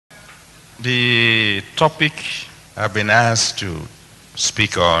The topic I've been asked to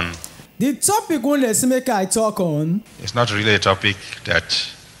speak on The topic when let's make I talk on, is not really a topic that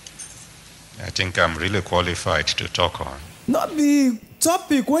I think I'm really qualified to talk on. not the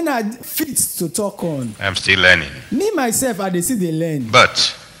topic when I fit to talk on. I'm still learning. Me myself, I dey see dey learn.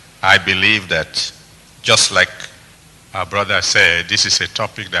 But I believe that, just like our brother said, this is a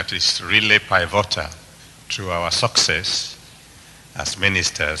topic that is really pivotal to our success as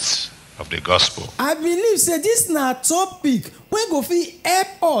ministers of the gospel. I believe say this na topic wey go fit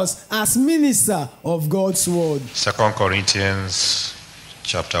help us as minister of God's word. 2 Corinthians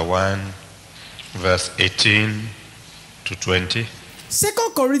chapter 1, verse 18 to 20. 2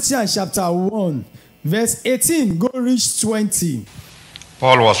 Corinthians chapter 1, verse 18 go reach 20.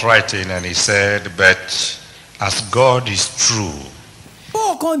 Paul was writing and he said, "But as God is true,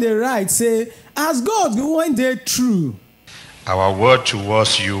 Paul come dey write say, as God when dey true, our word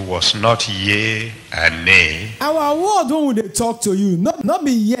towards you was not yea and nay, our word when we dey talk to you, not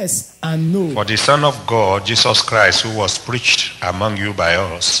be yes and no. for the Son of God, Jesus Christ, who was preached among you by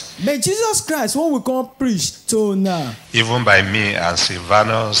us, But Jesus Christ when we come preach to now, even by me and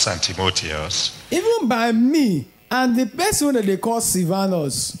Silvanus and Timotheus, even by me and the person that they call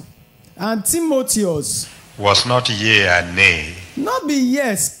Silvanus and Timotheus, was not yea and nay, not be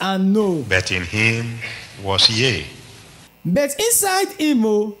yes and no, but in him was yea. but inside him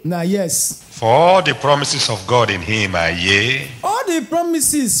na yes. For all the promises of God in him are yea, All the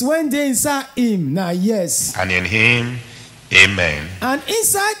promises when they inside him na yes, and in him amen, and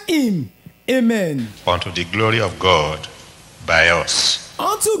inside him amen. unto the glory of God by us."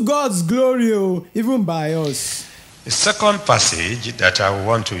 Unto God's glory, even by us. The second passage that I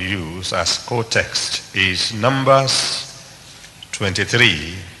want to use as co-text is Numbers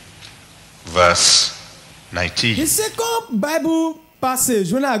 23, verse 19. The second Bible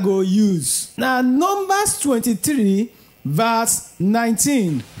passage when I go use now Numbers 23, verse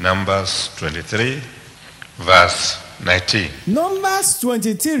 19. Numbers 23, verse 19. Numbers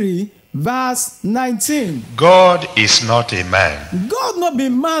 23, verse 19. God is not a man God not be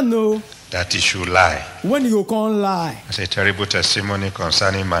man no, that he should lie. when you can't lie. That's a terrible testimony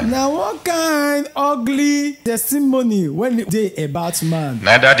concerning man. Now what kind ugly testimony when they about man?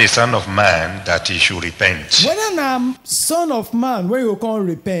 Neither the Son of Man that he should repent. Whether na son of man when you can't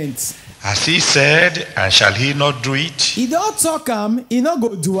repent, Has he said, and shall he not do it? he don't talk am, he not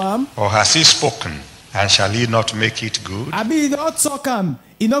go do am. Or has he spoken, and shall he not make it good? Abi he don't talk am,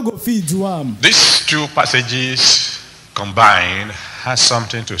 he not go fit do am. These two passages combined has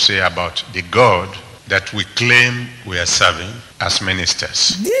something to say about the God that we claim we are serving as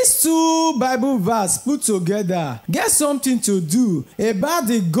ministers. These two Bible verses put together get something to do about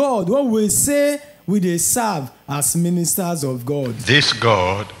the God what we say we dey serve as ministers of God. This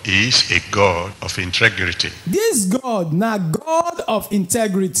God is a God of integrity. This God na God of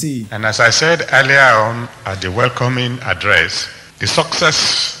integrity. And as I said earlier on at the welcoming address, the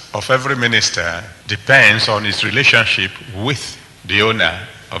success of every minister depends on his relationship with the owner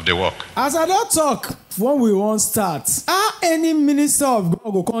of the work. As I don talk when we wan start, how any minister of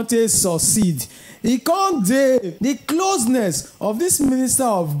God go come take succeed? E come dey the closeness of this minister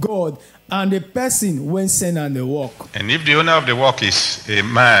of God and the person when send am the work. And if the owner of the work is a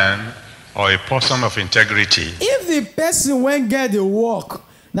man or a person of integrity, If the person when get the work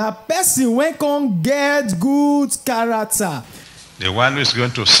na person when come get good character, the one who is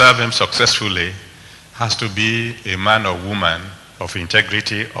going to serve him successfully has to be a man or woman of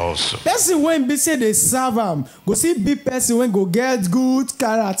integrity also. person when be say dey serve am go still be person when go get good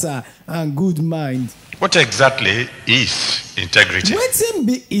character and good mind. What exactly is integrity? Wetin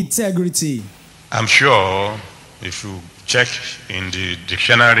be integrity? I'm sure if you check in the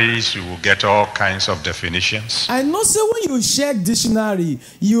dictionaries, you will get all kinds of definitions. I know say when you check dictionary,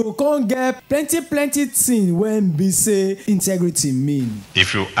 you come get plenty thing when be say integrity mean.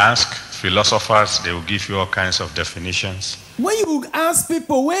 If you ask philosophers, they will give you all kinds of definitions. When you ask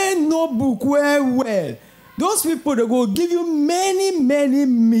people wey know book well, those people they go give you many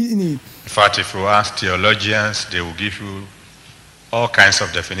meaning. In fact, if you ask theologians, they will give you all kinds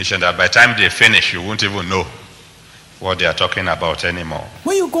of definitions that by the time they finish, you won't even know what they are talking about anymore.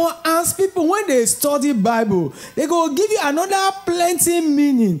 When you go ask people when they study Bible, they go give you another plenty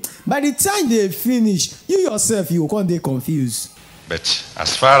meaning. By the time they finish, you yourself you go come dey confused. But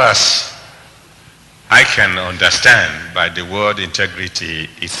as far as I can understand by the word integrity,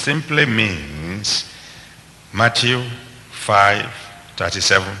 it simply means Matthew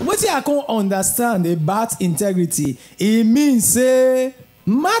 5:37. Wetin I can understand about integrity, e mean say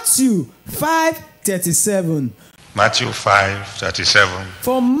Matthew 5:37. Matthew 5:37.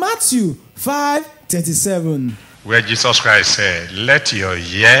 For Matthew 5:37. Where Jesus Christ said, let your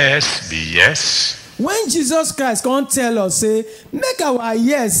yes be yes. When Jesus Christ can't tell us, say, make our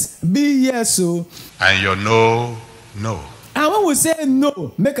yes be yes, so. And your no, no. And when we say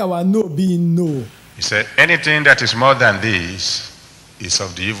no, make our no be no. He said, anything that is more than this is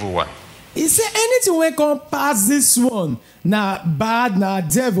of the evil one. He said, anything we can pass this one, now bad, now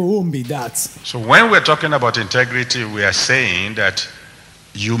devil won't be that. So when we're talking about integrity, we are saying that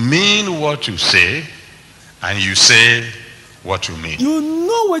you mean what you say, and you say what you mean. You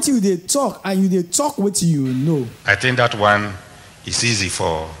know what you dey talk, and you dey talk what you know. I think that one is easy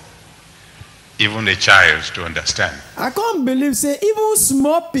for even a child to understand. I can't believe, say, even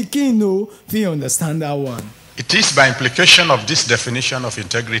small pikin no fit understand that one. It is by implication of this definition of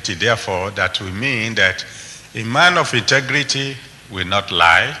integrity, therefore, that we mean that a man of integrity will not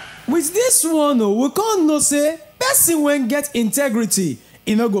lie. With this one, we can't know, say, person when get integrity,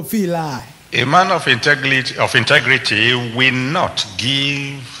 he no go feel lie. A man of integrity will not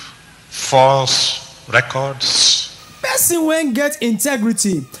give false records. Person when get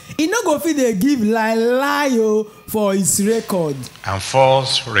integrity, he no go feel they give lie for his record. And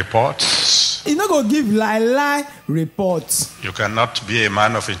false reports. He no go give lie reports. You cannot be a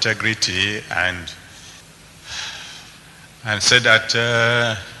man of integrity and say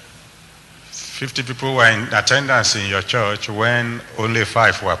that 50 people were in attendance in your church when only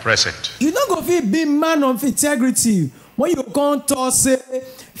 5 were present. You no go fit be man of integrity when you come talk say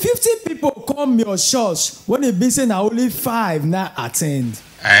 50 people come your church when e be say na only 5 na attend.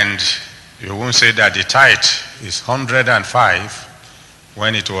 And you won't say that the tithe is 105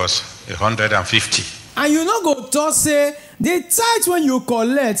 when it was 150. And you no go talk say the tithe when you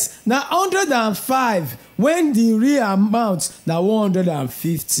collect na 105 when the real amount na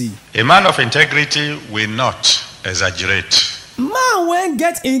 150. A man of integrity will not exaggerate. Man when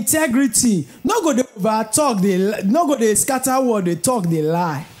get integrity no go dey over talk, no go dey scatter word, dey talk, dey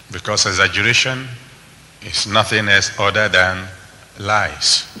lie. Because exaggeration is nothing else other than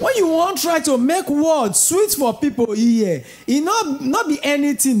lies. When you wan try to make words sweet for people ear, e no be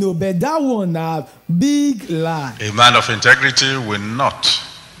anything no, but that one na big lie. A man of integrity will not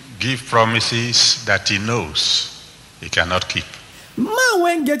give promises that he knows he cannot keep. Man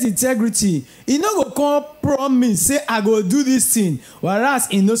when get integrity, he no go come promise say I go do this thing, whereas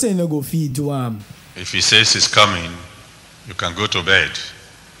he know say he no go fit do am. If he says he's coming, you can go to bed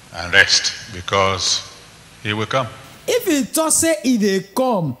and rest because he will come. If he talk say he dey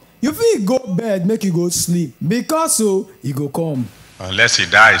come, you fit go bed make you go sleep because so he go come. Unless he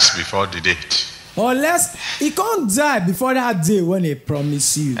dies before the date. Unless he can't die before that day when he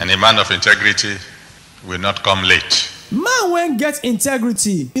promise you. And a man of integrity will not come late. Man when get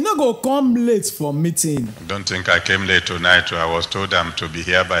integrity, he no go come late for meeting. I don't think I came late tonight. I was told I'm to be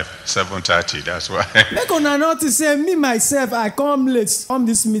here by 7:30. That's why. Make una notice say me myself I come late on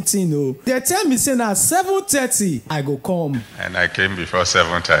this meeting. They tell me say na 7:30 I go come. And I came before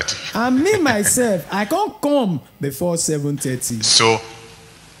 7:30. And me myself I can't come before 7:30. So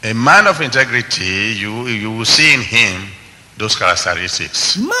a man of integrity, you will see in him those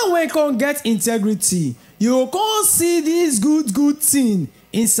characteristics. Man when can't get integrity, you can't see this good thing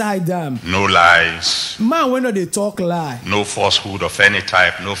inside them. No lies. Man when no dey talk lie. No falsehood of any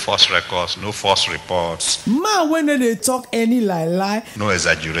type. No false records. No false reports. Man when no dey talk any lie. No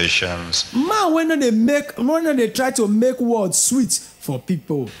exaggerations. Man when no dey try to make words sweet for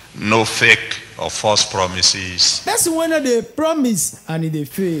people. No fake or false promises. Person when no dey promise and they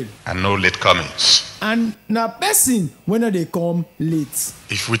fail. And no late comings. And na person when no dey come late.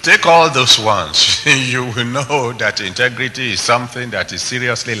 If we take all those ones, you will know that integrity is something that is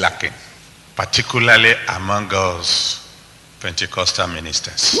seriously lacking, particularly among us Pentecostal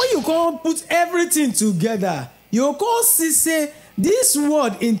ministers. When you come put everything together, you come see say this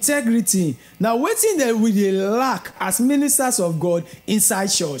word integrity na wetin that we dey lack as ministers of God inside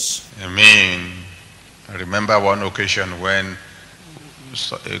church. I remember one occasion when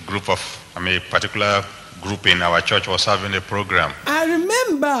a particular group in our church was having a program. I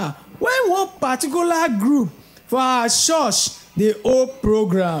remember when one particular group for our church they hold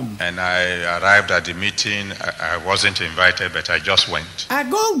program. And I arrived at the meeting. I wasn't invited, but I just went. I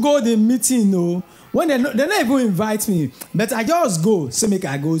go the meeting, when they not even invite me, but I just go so make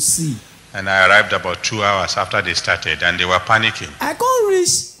I go see. And I arrived about 2 hours after they started, and they were panicking. I can't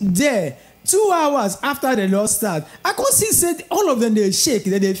reach there 2 hours after they lost start. I can't see say all of them they shake,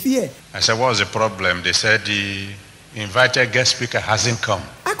 they fear. I said, what's the problem? They said the invited guest speaker hasn't come.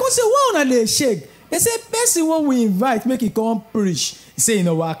 I can't say why una they shake. They say person when we invite make he come preach. He say you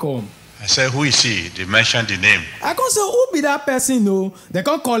know welcome. I said, who is he? They mentioned the name. I can't say who be that person? They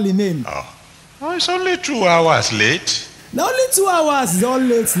can't call the name. Oh. Oh, it's only 2 hours late. na only 2 hours don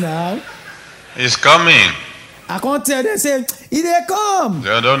late now. He's coming. I come tell dem say e dey come.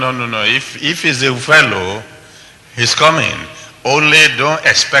 No. If he's a fellow, he's coming. Only don't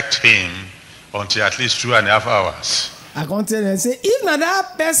expect him until at least 2.5 hours. I come tell dem say if na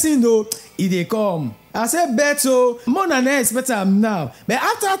that person o, e dey come. I say bet o, more than I expect am now. But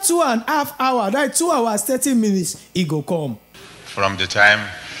after 2.5 hours, that 2 hours 30 minutes, e go come. From the time,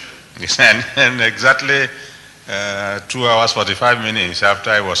 and exactly 2 hours 45 minutes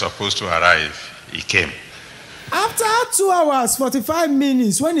after he was supposed to arrive, he came. After 2 hours 45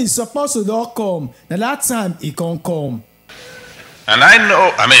 minutes, when he's supposed to don come, na that time he can't come. And I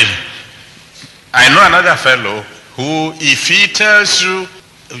know another fellow who, if he tells you,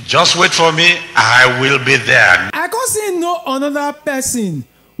 just wait for me, I will be there. I can't say no another person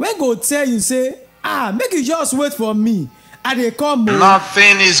wey go tell you say, make you just wait for me, I dey come o.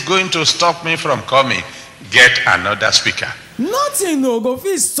 Nothing is going to stop me from coming. Get another speaker. Nothing no go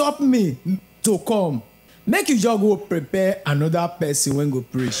fit stop me to come. Make you just go prepare another person when go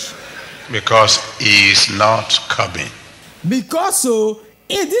preach. Because he is not coming. Because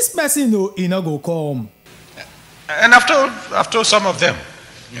if this person he not go come. And after some of them,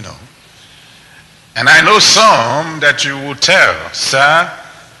 you know. And I know some that you will tell, sir,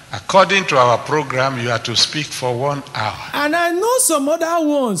 according to our program, you are to speak for 1 hour. And I know some other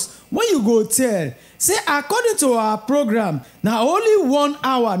ones, when you go tell, say according to our program, now only 1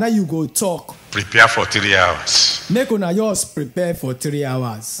 hour now you go talk. Prepare for 3 hours. Make una just prepare for 3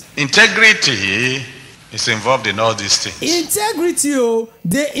 hours. Integrity is involved in all these things. Integrity,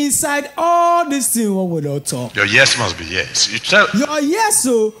 they inside all these things what we don't talk. Your yes must be yes. You tell your yes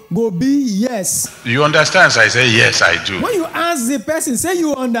go be yes. You understand? So I say yes, I do. When you ask the person, say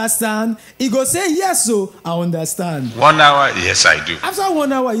you understand, he go say yes, I understand. 1 hour, yes, I do. After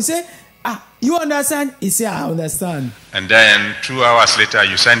 1 hour, you say, you understand? He say, I understand. And then 2 hours later,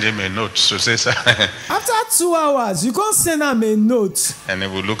 you send him a note to say, sir. After 2 hours, you can't send him a note. And he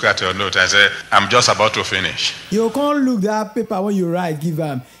will look at your note and say, I'm just about to finish. You can't look that paper when you write, give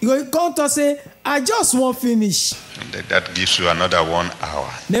him. You can't say, I just won't finish. And that gives you another 1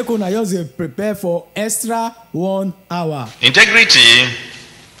 hour. Nekona just prepare for extra 1 hour. Integrity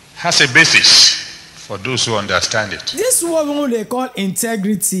has a basis. For those who understand it. This one they call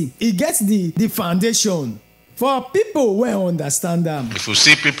integrity. It gets the foundation for people who understand them. If you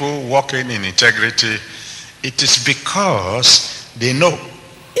see people walking in integrity, it is because they know.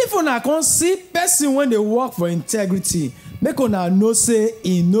 If una can see person when they walk for integrity, make una know say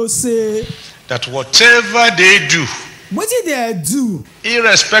that whatever they do, what did they do,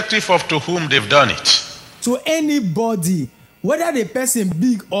 irrespective of to whom they've done it, to anybody, whether the person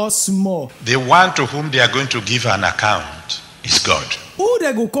big or small, the one to whom they are going to give an account is God. Who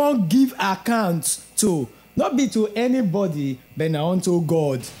they go come give account to, not be to anybody, but now unto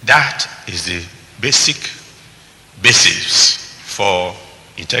God. That is the basic basis for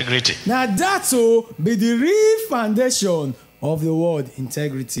integrity. Now that be the real foundation of the word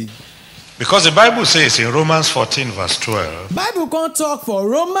integrity. Because the Bible says in Romans 14 verse 12. Bible can't talk for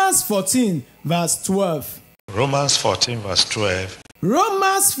Romans 14 verse 12. Romans 14 verse 12.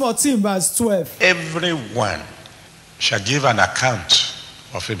 Romans 14 verse 12. Everyone shall give an account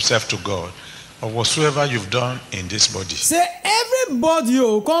of himself to God of whatsoever you've done in this body. Say everybody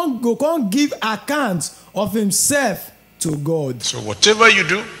can't give account of himself to God. So whatever you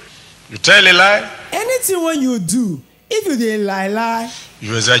do, you tell a lie. Anything when you do, if you dey lie,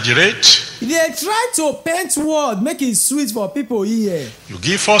 you exaggerate. They try to paint word, make it sweet for people here. You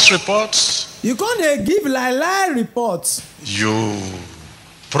give false reports. You can't give lie reports. You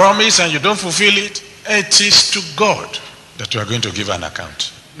promise and you don't fulfill it. It is to God that you are going to give an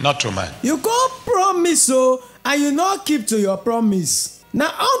account, not to man. You can't promise and you not keep to your promise. Now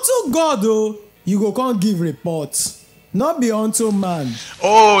unto God you can't give reports. Not be unto man.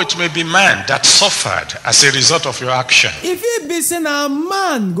 Oh, it may be man that suffered as a result of your action. If it be saying a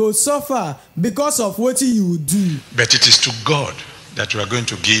man go suffer because of what you do. But it is to God that you are going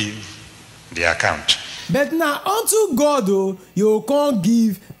to give the account. But now unto God you can't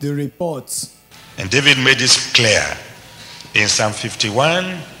give the reports. And David made this clear in Psalm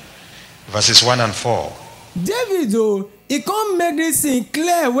 51 verses 1 and 4. David he can't make this thing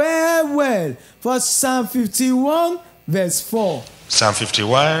clear well for Psalm 51 verse 4. Psalm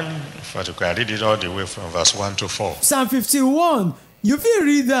 51, if I can read it all the way from verse 1 to 4. Psalm 51, you will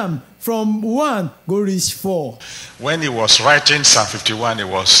read them from 1 go reach 4. When he was writing Psalm 51, he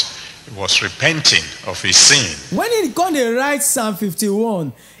was repenting of his sin. When he come to write Psalm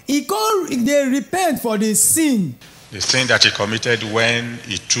 51, they repent for the sin. The sin that he committed when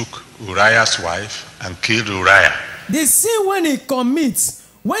he took Uriah's wife and killed Uriah. The sin when he commits,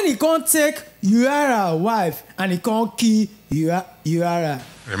 when he can't take Uriah's wife and he can't kill Uriah.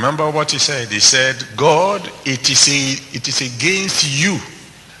 Remember what he said? He said, God, it is against you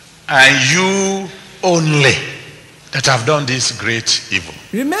and you only that have done this great evil.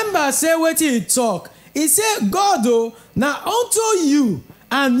 Remember, say what he talk. He said, God, oh, now unto you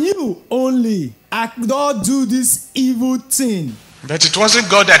and you only, I don't do this evil thing. But it wasn't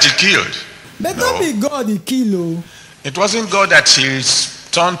God that he killed. But no. Not be God he kill, oh. It wasn't God that he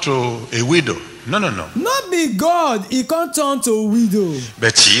turned to a widow. No. Not be God he can't turn to a widow.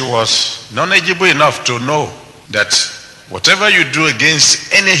 But he was knowledgeable enough to know that whatever you do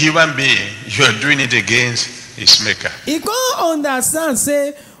against any human being, you are doing it against his maker. He can't understand,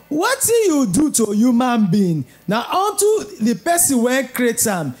 say, what you do to a human being, now unto the person when creates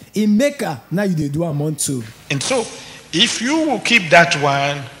him, he maker, now you do him unto. And so, if you will keep that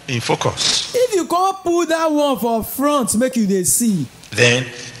one in focus, if you can't put that one for front, make you they see, then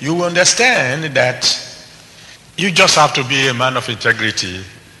you will understand that you just have to be a man of integrity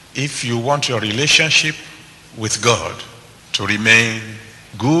if you want your relationship with God to remain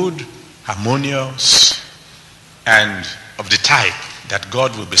good, harmonious, and of the type that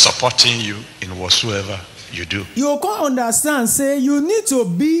God will be supporting you in whatsoever you do. You can understand, say you need to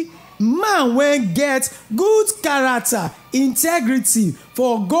be man when get good character, integrity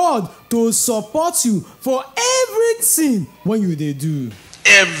for God to support you for everything when you they do.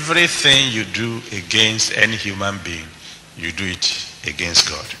 Everything you do against any human being, you do it against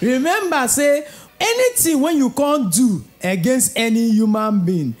God. Remember, say anything when you can't do against any human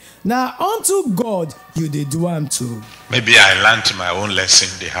being, now unto God you they do am too. Maybe I learned my own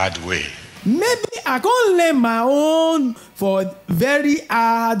lesson the hard way. Maybe I can't learn my own for very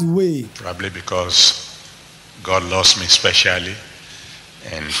hard way. Probably because God loves me specially,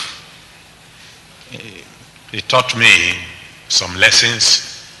 and he taught me some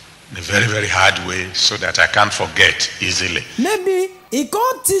lessons in a very, very hard way so that I can't forget easily. Maybe he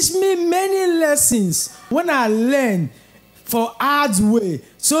can't teach me many lessons when I learn for hard way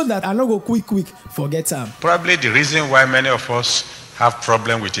so that I don't go quick forget them. Probably the reason why many of us have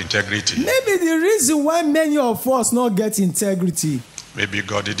problem with integrity. Maybe the reason why many of us not get integrity. Maybe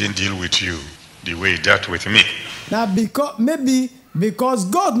God didn't deal with you the way he dealt with me. Now because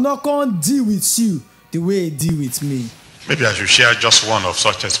God not can deal with you the way he deal with me. Maybe I should share just one of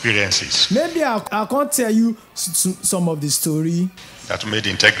such experiences. Maybe I can't tell you some of the story that made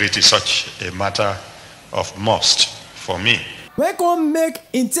integrity such a matter of must for me. We can make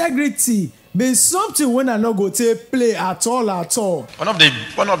integrity be something when I not go take play at all. One of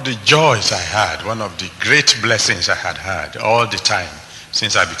the joys I had, one of the great blessings I had all the time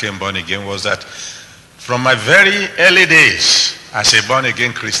since I became born again was that from my very early days as a born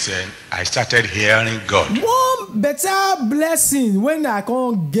again Christian, I started hearing God. One better blessing when I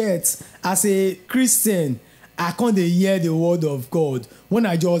can't get as a Christian, I can't hear the word of God when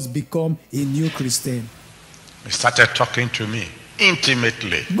I just become a new Christian. He started talking to me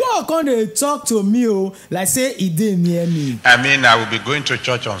intimately. God can't talk to me like say he didn't hear me. I mean, I will be going to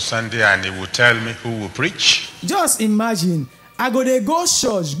church on Sunday and he will tell me who will preach. Just imagine, I go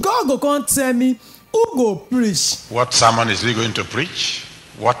church. God can't tell me who go preach. What sermon is he going to preach?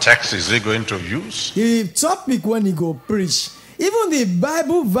 What text is he going to use? The topic when he go preach. Even the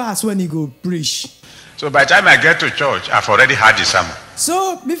Bible verse when he go preach. So by the time I get to church, I've already heard the sermon.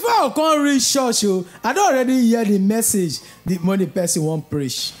 So before I come reach church, I don't already hear the message when the person won't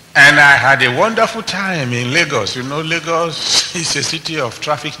preach. And I had a wonderful time in Lagos. You know, Lagos is a city of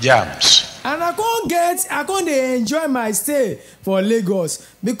traffic jams. And I can't enjoy my stay for Lagos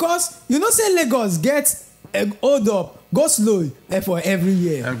because say Lagos get hold up, go slow for every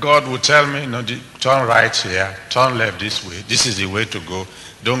year. And God will tell me, turn right here, turn left this way. This is the way to go.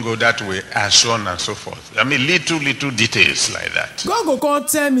 Don't go that way, and so on and so forth. I mean, little details like that. God will come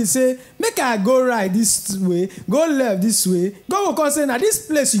tell me, say, make I go right this way, go left this way. God will come say, now this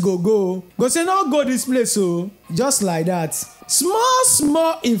place you go. Go say, no, go this place, just like that.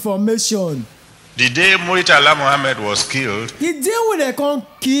 Small information. The day Muritala Muhammad was killed, the day when they come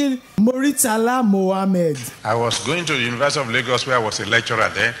kill Muritala Muhammad, I was going to the University of Lagos where I was a lecturer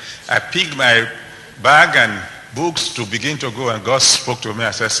there. I picked my bag and books to begin to go, and God spoke to me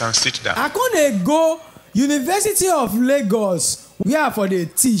and said, son, sit down. I can't go University of Lagos where for the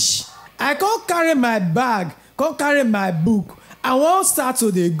teach. I can't carry my bag, can't carry my book. I won't start to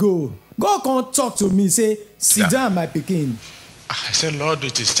the go. God can't talk to me, say, sit down, my pikin. I said, Lord,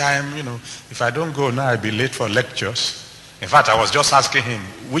 it is time, if I don't go now, I'll be late for lectures. In fact, I was just asking him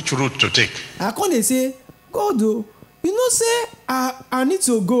which route to take. I can't say, God, you know say I need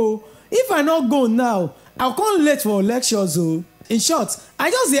to go. If I not go now, I come late for lectures o. In short,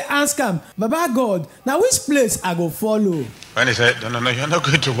 I just dey ask am, Baba God, na which place I go follow? When he said, no, you're not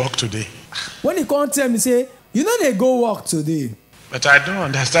going to work today. When he come tell me say, you no dey go work today. But I don't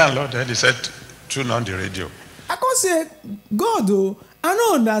understand, Lord. Then he said, tune on the radio. I come say, God o, I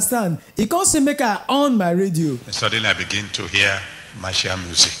no understand. He come say make I on my radio. And suddenly I begin to hear martial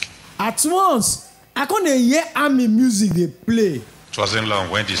music. At once, I come dey hear army music dey play. It wasn't long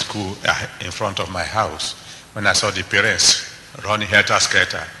when the school in front of my house, when I saw the parents running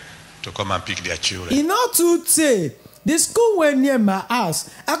helter-skelter to come and pick their children. E no too tey, the school wey near my house,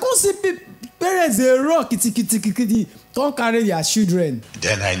 I come see parents dey run kitikiti come carry their children.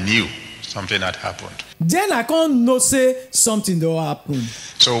 Then I knew something had happened. Then I come know say something don happen.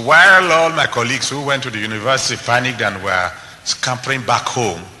 So while all my colleagues who went to the university panicked and were scampering back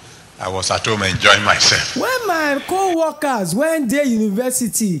home, I was at home enjoying myself. When my co-workers went dey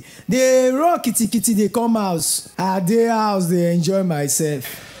university, dey run kitikiti dey come house. I dey house dey enjoy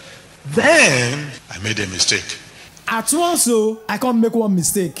myself. Then I made a mistake. At once o, I come make one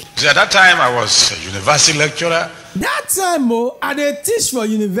mistake. See, at that time I was a university lecturer. That time o, I dey teach for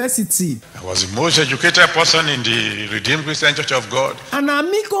university. I was the most educated person in the Redeemed Christian Church of God. And na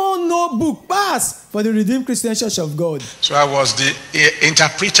me come know book pass for the Redeemed Christian Church of God. So I was the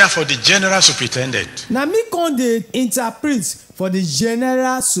interpreter for the general superintendent. Na me come dey interpret for the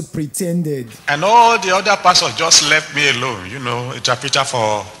general superintendent. And all the other pastors just left me alone, interpreter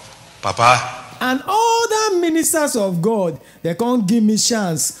for Papa. And other ministers of God, they can't give me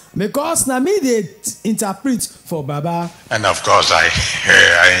chance because na me dey interpret for Baba. And of course, I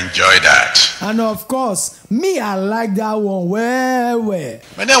enjoy that. And of course, me I like that one well.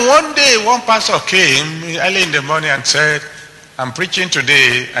 But then one day, one pastor came early in the morning and said, I'm preaching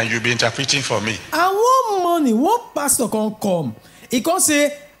today and you'll be interpreting for me. And one morning, one pastor come. He come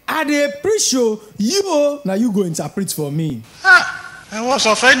say, I dey preach now you go interpret for me. I was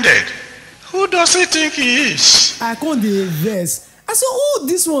offended. Who does he think he is? I come dey vex. I say, who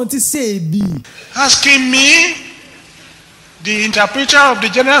this one to say be? Asking me, the interpreter of the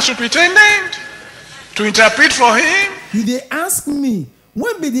general superintendent, to interpret for him? You dey ask me,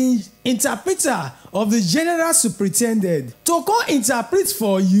 when be the interpreter of the general superintendent to come interpret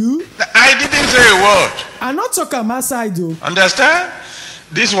for you? I didn't say a word. I not talk am outside though. Understand?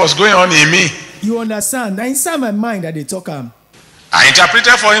 This was going on in me. You understand? Na inside my mind I dey talk am. I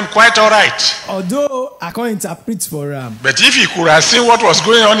interpreted for him quite all right. Although I can't interpret for him. But if he could have seen what was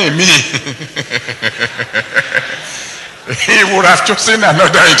going on in me, he would have chosen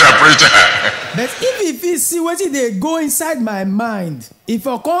another interpreter. But if he see wetin dey go inside my mind, if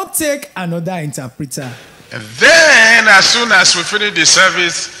I can't take another interpreter. And then as soon as we finished the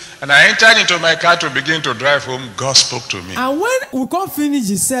service and I entered into my car to begin to drive home, God spoke to me. And when we can't finish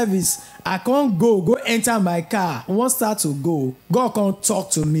the service, I can't go enter my car. I won't start to go. God can't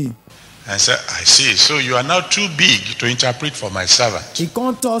talk to me. And said, I see. So you are now too big to interpret for my servant. He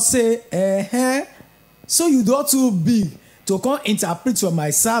can't talk say, so you not too big to come interpret for my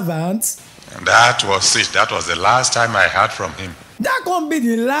servant. And that was it. That was the last time I heard from him. That can't be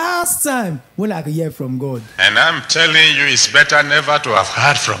the last time when I can hear from God. And I'm telling you, it's better never to have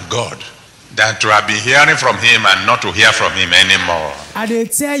heard from God than to have been hearing from him and not to hear from him anymore. I dey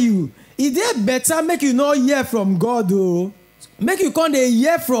tell you, it dey better make you not hear from God though. Make you can't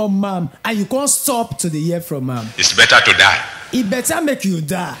hear from him and you can't stop to the hear from him. It's better to die. It better make you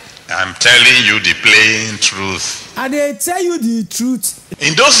die. I'm telling you the plain truth. I dey tell you the truth.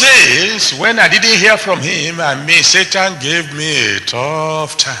 In those days, when I didn't hear from him, and me, Satan gave me a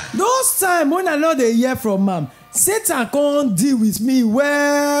tough time. Those times when I know they hear from him, Satan can't deal with me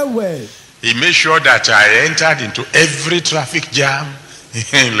well. He made sure that I entered into every traffic jam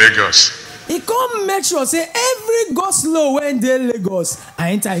in Lagos. He can't make sure say every go slow when they Lagos,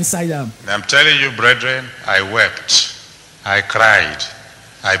 I enter inside them. And I'm telling you, brethren, I wept, I cried,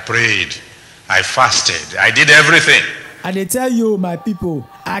 I prayed, I fasted, I did everything. And they tell you, my people,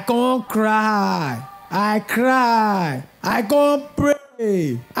 I can't cry, I cry, I can't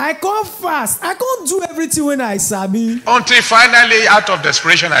pray, I can't fast, I can't do everything when I sabi. Until finally, out of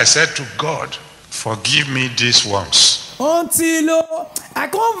desperation, I said to God, forgive me this once. Until I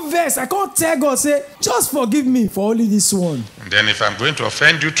can't vex, I can't tell God, say, just forgive me for only this one. And then if I'm going to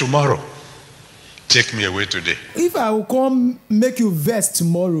offend you tomorrow, take me away today. If I will come make you vex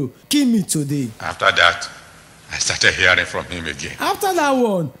tomorrow, kill me today. After that, I started hearing from him again. After that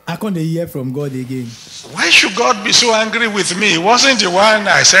one, I can't hear from God again. Why should God be so angry with me? It wasn't the one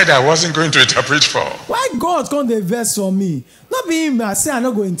I said I wasn't going to interpret for. Why God come dey vex for me? Not be him I say I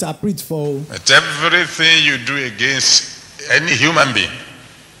no go interpret for. But everything you do against any human being,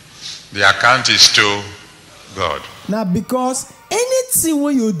 the account is to God. Na because anything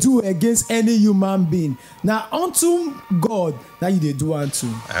wey you do against any human being, na unto God that you dey do unto.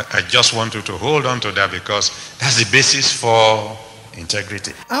 I just want you to hold on to that because that's the basis for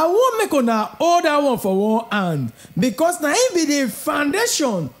integrity. I wan make una hold that one for one hand because na im be the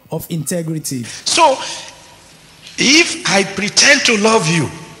foundation of integrity. So, if I pretend to love you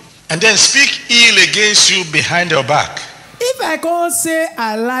and then speak ill against you behind your back, If I come say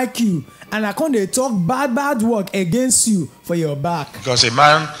I like you and I come dey talk bad word against you for your back, because a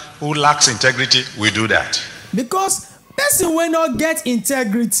man who lacks integrity will do that. because person wey no get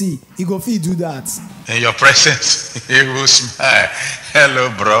integrity he go fit do that. In your presence, he will smile. Hello,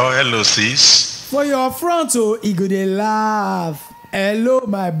 bro. Hello, sis. For your front he go dey laugh. Hello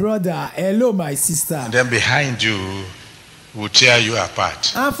my brother, hello my sister. And then behind you will tear you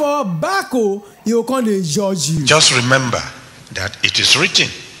apart. And for back he go come dey judge you. Just remember that it is written.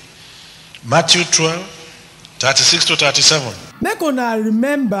 Matthew 12, 36 to 37. Make una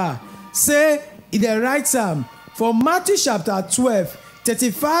remember say e dey write am for Matthew chapter 12,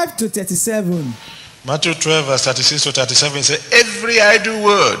 35 to 37. Matthew 12, verse 36 to 37 says, every idle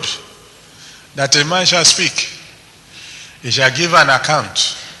word that a man shall speak, he shall give an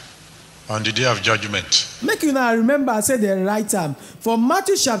account on the day of judgment. Make una remember say dey write am for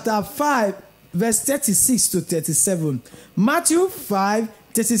Matthew chapter 5, verse 36 to 37. Matthew 5,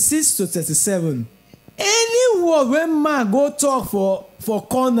 36 to 37. Any word wey man go talk for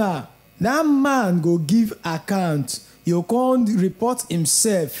corner, that man go give account. He go come report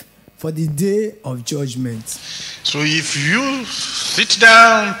himself for the day of judgment. So if you sit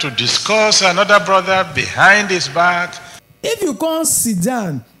down to discuss another brother behind his back, If you come sit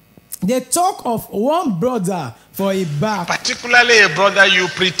down dey talk of one brother for a back, particularly a brother you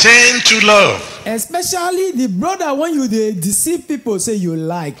pretend to love, especially the brother when you dey deceive people say you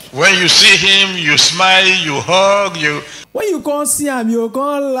like, when you see him, you smile, you hug, when you come see am you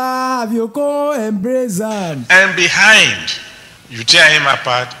come laugh, you come embrace am, and behind you tear him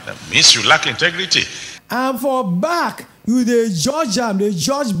apart, that means you lack integrity. and for back you dey judge am, dey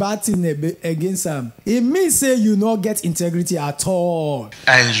judge bad thing against am. E mean say you no get integrity at all.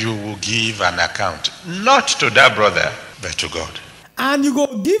 And you will give an account, not to that brother, but to God. And you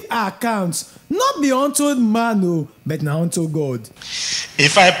go give account not be unto man but na unto God.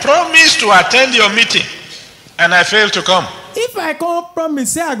 If I promise to attend your meeting and I fail to come, If I come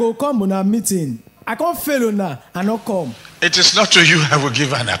promise say I go come una meeting, I come fail una, I no come. it is not to you I will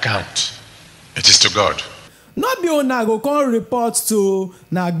give an account. It is to God. Not be una go come report to,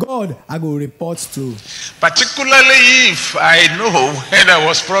 na God I go report to. Particularly if I know when I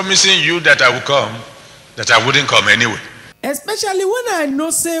was promising you that I will come, that I wouldn't come anyway. Especially when I know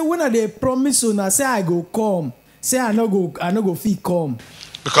say when I dey promise una say I go come, say I no go fit come.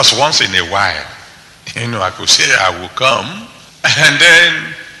 Because once in a while, I could say I will come, and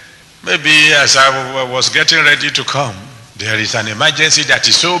then maybe as I was getting ready to come, there is an emergency that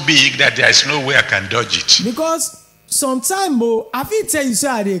is so big that there is no way I can dodge it. Because sometime I fit tell you say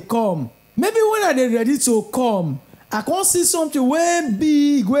I dey come. Maybe when I dey ready to come, I come see something wey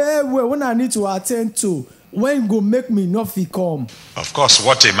big, when I need to attend to, when go make me not fit come. Of course,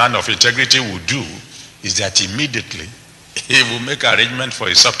 what a man of integrity will do is that immediately he will make arrangement for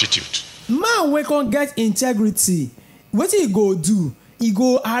a substitute. Man wey come get integrity, wetin he go do? He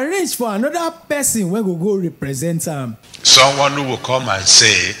go arrange for another person wey go represent am. Someone who will come and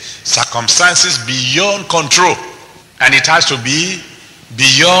say, circumstances beyond control, and it has to be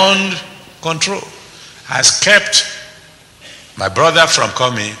beyond control, has kept my brother from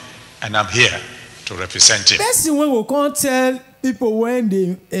coming, and I'm here to represent him. Person wey go come tell people when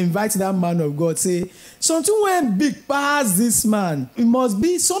they invite that man of God say, something wey big pass this man, it must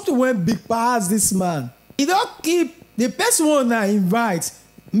be something wey big pass this man. E don keep the person wey una invite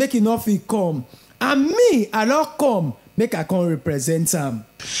make e no fit come, and me I no come make I come represent am.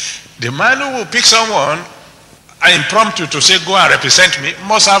 The man who will pick someone impromptu to say go and represent me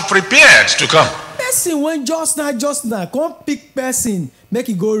must have prepared to come. Person wey just now come pick person make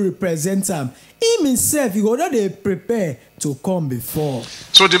e go represent am, him himself he go don dey prepare to come before.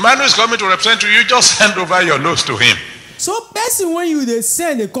 So the man who is coming to represent you just hand over your nose to him. So person wey you dey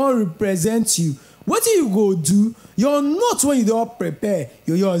send dey come represent you, wetin you go do? Your note wey you don prepare,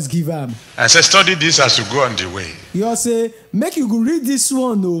 you just give am. I say study this as you go on the way. You just say make you go read this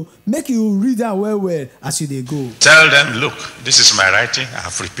one make you read am well as you dey go. Tell them, look, this is my writing, I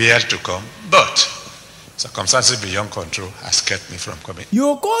have prepared to come, but circumstances beyond control has kept me from coming.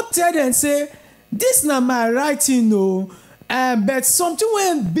 You go tell them say, this na my writing o, but something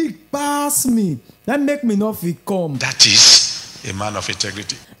went big pass me that make me not fit come. That is a man of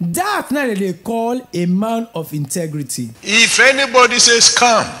integrity. That now they call a man of integrity. If anybody says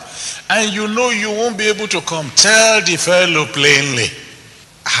come, and you know you won't be able to come, tell the fellow plainly,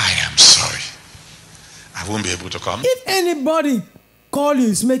 I am sorry, I won't be able to come. If anybody call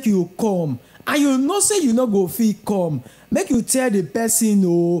you, make you come, and you know say you no go fit come, make you tell the person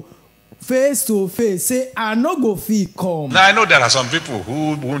o, face to face, say I no go fit come. Now I know there are some people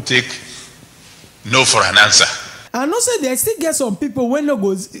who won't take no for an answer. I know say there still get some people when no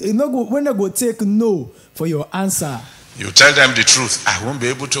go take no for your answer. You tell them the truth, I won't be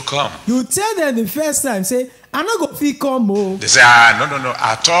able to come. You tell them the first time, say I no go fit come o. They say, no,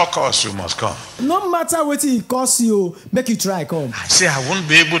 at all costs you must come. No matter wetin e cost you, make you try come. I say I won't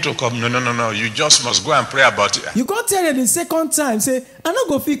be able to come. No, you just must go and pray about it. You can't tell them the second time, say I no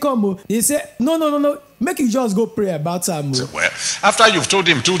go fit come o. They say no, make you just go pray about am o. Well, after you've told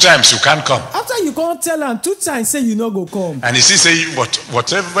him 2 times you can't come. After you can't tell am 2 times, say you no go come. And he still say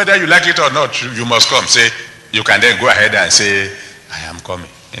whatever, whether you like it or not, you must come. Say you can then go ahead and say I am coming.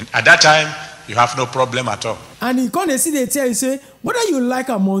 And at that time you have no problem at all. And he come dey see dey tell you say whether you like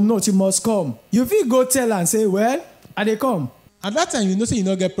am or not, you must come. You fit go tell am say well I dey come. At that time you know say you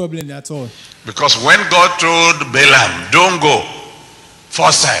no get problem at all. Because when God told Balaam, don't go,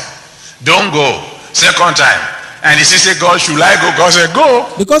 first time, don't go, second time, and he still say, God, should I go? God said, go.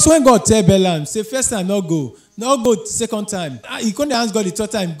 Because when God tell Balaam, say first time no go second time, he come dey ask God the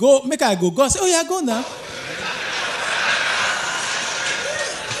third time, go, make I go. God say, oh yeah, go now.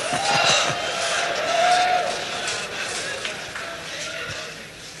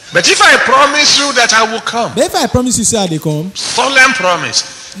 But if I promise you that I will come, But if I promise you say I dey come, solemn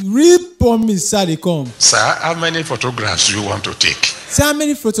promise, real promise say I dey come. sir, how many photographs do you want to take? Say how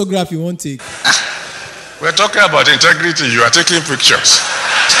many photographs you wan take? We're talking about integrity. You are taking pictures.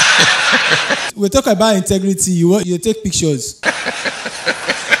 We talk about integrity. You take pictures.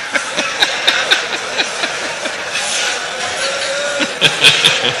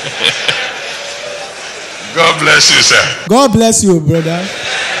 God bless you, sir. God bless you, brother.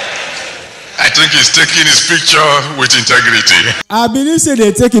 I think he's taking his picture with integrity. I believe say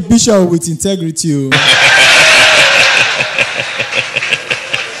they take a picture with integrity. Oh.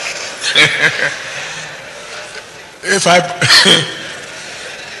 If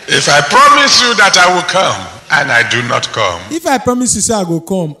I promise you that I will come and I do not come, If I promise you say I go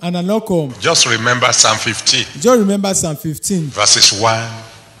come and I not come, just remember Psalm 15, just remember Psalm 15, verses 1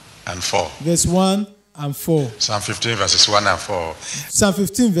 and 4. verse 1 and 4. Psalm 15, verses 1 and 4. Psalm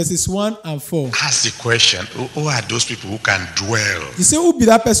 15, verses 1 and 4. Ask the question, who are those people who can dwell You say, who be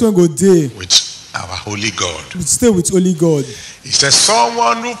that person go dey with our holy God? stay with holy God? He says,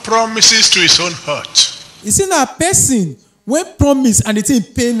 someone who promises to his own heart You see, na person when promise and the thing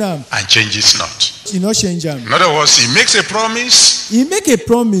pain am, and changes not. he not change am. In other words, he makes a promise He make a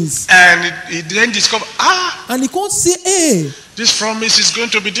promise and he then discovers, and he can't say, hey, this promise is going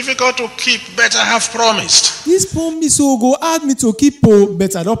to be difficult to keep, better have promised. this promise will go ask me to keep,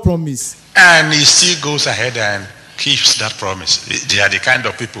 but I don't promise. And he still goes ahead and keeps that promise. They are the kind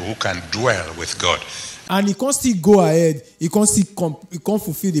of people who can dwell with God. And he can't still go ahead. He can't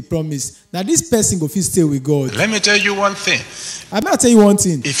fulfill the promise. Now this person go fit stay with God. Let me tell you one thing. I'm going to tell you one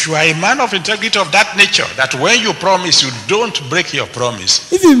thing. If you are a man of integrity of that nature, that when you promise, you don't break your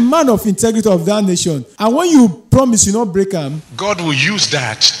promise, If you're a man of integrity of that nation, and when you promise you not break them, God will use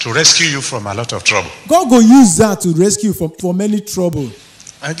that to rescue you from a lot of trouble. God will use that to rescue you from any trouble.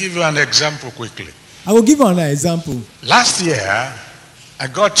 I'll give you an example quickly. I will give you an example. Last year, I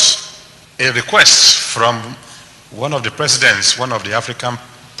got a request from one of the presidents, one of the African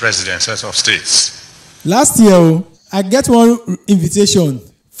presidents, heads of states. Last year, I get one invitation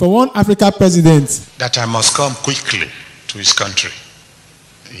for one African president That I must come quickly to his country.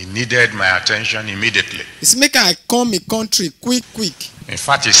 He needed my attention immediately. It's make I come a country quick. In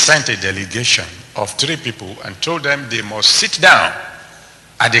fact, he sent a delegation of 3 people and told them they must sit down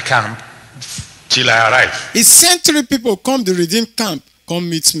at the camp till I arrive. He sent 3 people come to Redeem camp, come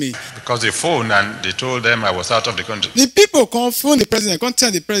meet me. Because they phoned and they told them I was out of the country. The people come phone the president, come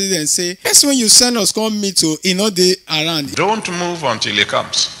tell the president, say, yes, when you send us come meet you, he no dey around. Don't move until he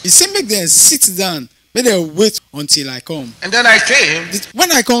comes. He say make them sit down, make them wait until I come. And then I came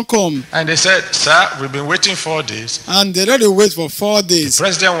When I come, and they said, sir, we've been waiting 4 days. and they don't dey wait for 4 The days.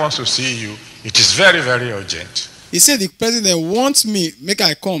 president wants to see you. It is very, very urgent. He said the president wants me, make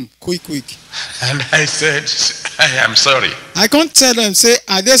I come quick. And I said, I am sorry. I can't tell them, say,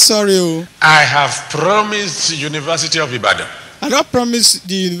 are they sorry? Oh? I have promised University of Ibadan I don't promise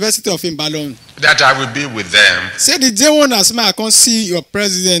the University of Ibadan that I will be with them say the day one as I can't see your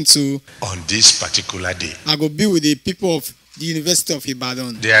president too. On this particular day. I go be with the people of the University of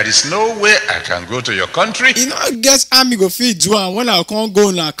Ibadan. There is no way I can go to your country. You know, I guess army go fit do am when I can't go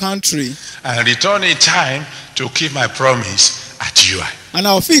in our country. And return in time to keep my promise at UI. And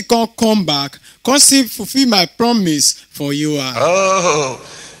I'll feel can't come back, can't see fulfill my promise for UI. Oh,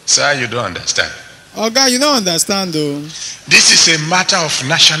 sir, you don't understand. Oh God, you don't understand though. This is a matter of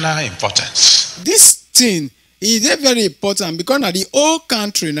national importance. This thing is very important because now the whole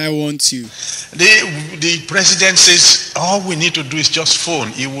country now wants you. The president says all we need to do is just phone.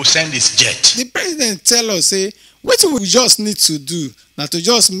 He will send his jet. The president tell us, say, what we just need to do now to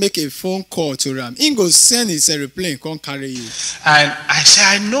just make a phone call to him. He go send his aeroplane, can't carry you. And I say,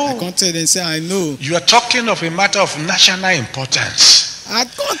 I know. I can't tell them, say, I know. You are talking of a matter of national importance. I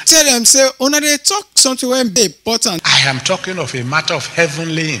can't tell them, say, they talk something when they important. I am talking of a matter of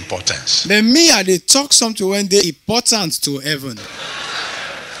heavenly importance. But me, they talk something when they important to heaven.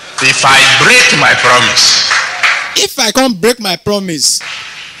 If I break my promise, if I can't break my promise,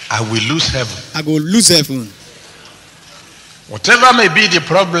 I will lose heaven. I go lose heaven. Whatever may be the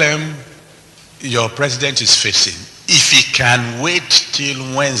problem your president is facing, if he can wait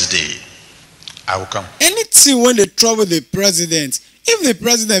till Wednesday, I will come. Anything when they trouble the president, if the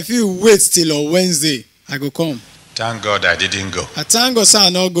president will wait till on Wednesday, I go come. Thank God I didn't go. I thank God, sir, I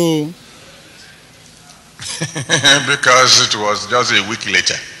not go. Because it was just a week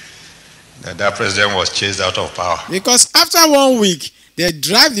later that president was chased out of power. Because after 1 week, they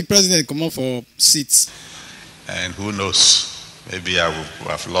drive the president come up for seats. And who knows? Maybe I will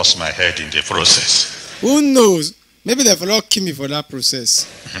have lost my head in the process. Who knows? Maybe they will not kill me for that process.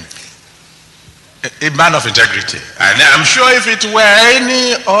 A man of integrity. And I'm sure if it were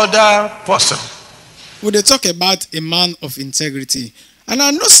any other person. Would they talk about a man of integrity? And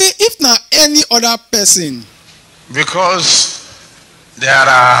I know say if not any other person. Because there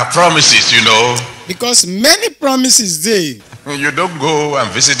are promises, you know. Because many promises there. You don't go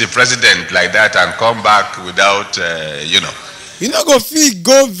and visit the president like that and come back without, you know. You not go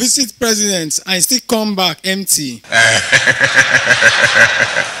visit presidents and still come back empty.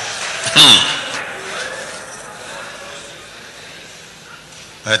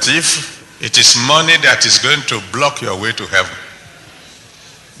 But if it is money that is going to block your way to heaven,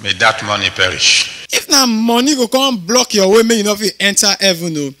 may that money perish. If now money go come block your way, may you not enter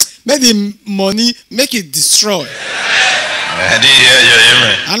heaven. No. May the money make it destroy. I didn't hear your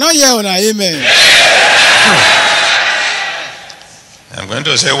amen. I not hear on amen. I'm going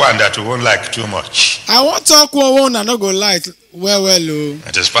to say one that you won't like too much. I want to talk one and not go like well.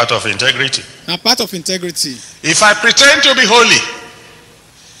 It is part of integrity. A part of integrity. If I pretend to be holy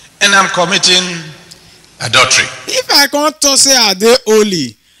and I'm committing adultery. If I can't talk say are they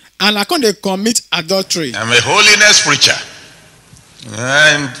holy and I can't commit adultery. I'm a holiness preacher.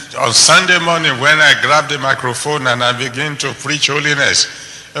 And on Sunday morning when I grab the microphone and I begin to preach holiness,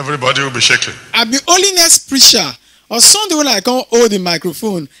 everybody will be shaking. I be holiness preacher. On Sunday when I can't hold the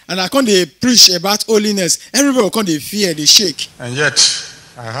microphone and I can't preach about holiness, everybody will come they fear, they shake. And yet,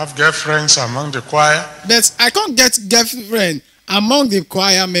 I have girlfriends among the choir. But I can't get girlfriend among the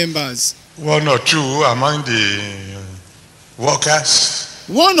choir members. One or two among the workers.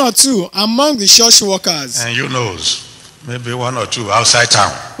 One or two among the church workers. And you knows, maybe one or two outside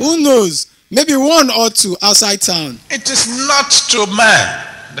town. Who knows? Maybe one or two outside town. It is not to man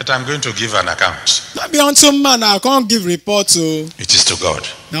that I'm going to give an account. Not be unto man, I can't give report to. It is to God.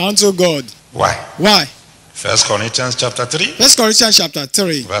 Now unto God. Why? Why? 1 Corinthians chapter 3. 1 Corinthians chapter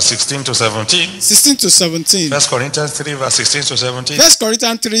 3. Verse 16 to 17. 16 to 17. 1 Corinthians 3 verse 16 to 17. 1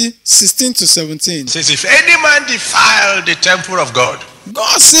 Corinthians 3, 16 to 17. It says, if any man defile the temple of God,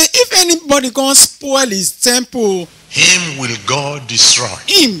 God say, if anybody can spoil his temple, him will God destroy.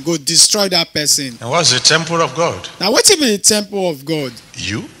 Him go destroy that person. And what's the temple of God? Now what be the temple of God?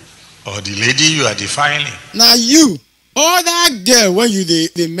 You or the lady you are defiling? Now you or that girl when you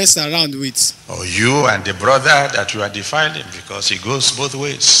they mess around with. Or you and the brother that you are defiling, because it goes both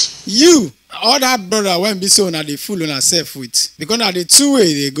ways. You or that brother when be so now they fool on herself with. Because now the two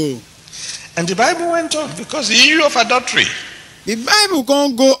way they go. And the Bible went on, because the issue of adultery. The Bible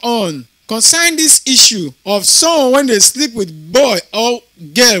can't go on concerning this issue of someone when they sleep with boy or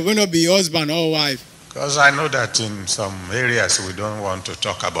girl when not be husband or wife. Because I know that in some areas we don't want to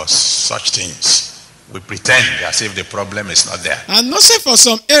talk about such things. We pretend as if the problem is not there. And not say for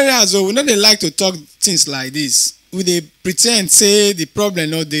some areas we know they like to talk things like this. we dey pretend say the problem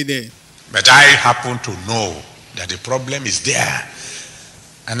no dey there. But I happen to know that the problem is there.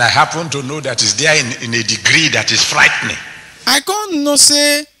 And I happen to know that it's there in a degree that is frightening. I can't know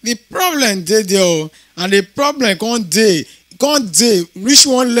say the problem dey there and the problem can't dey reach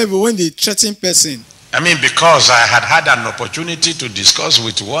one level when they threaten person. I mean, because I had an opportunity to discuss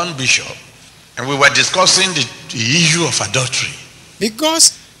with one bishop, and we were discussing the issue of adultery.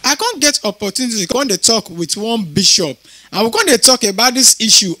 Because I can't get opportunity to come to talk with one bishop, and we're going to talk about this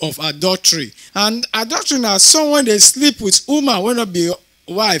issue of adultery. And adultery now, someone they sleep with woman will not be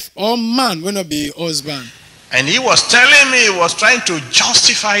wife, or man will not be husband. And he was telling me, he was trying to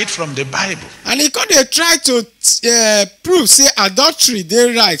justify it from the Bible. And he could try to prove, say, adultery,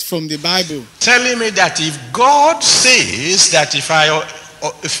 they right from the Bible. Telling me that if God says that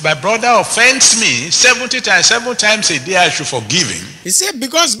if my brother offends me 70 times, 7 times a day, I should forgive him. He said,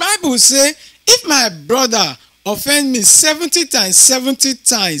 because Bible say, if my brother offend me 70 times, 70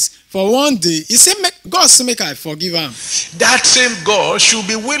 times for one day, he said, God say make I forgive him. That same God should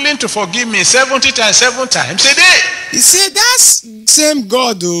be willing to forgive me 70 times, 7 times a day. He said, that same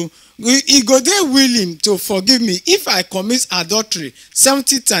God, he go there willing to forgive me if I commit adultery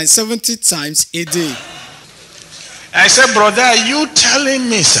 70 times, 70 times a day. I said, brother, are you telling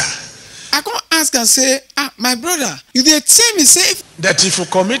me, sir? I can't ask and say, my brother, you dey tell me say that if you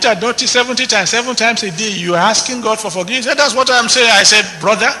commit adultery 70 times, 7 times a day, you are asking God for forgiveness. That's what I'm saying. I said,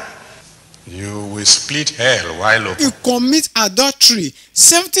 brother, you will split hell while open. You commit adultery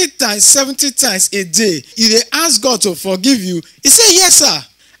 70 times, 70 times a day. You dey ask God to forgive you. He said, yes, sir.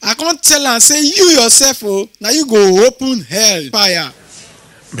 I can't tell and say, you yourself, now you go open hell fire.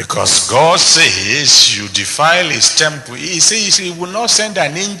 Because God says you defile his temple. He says he will not send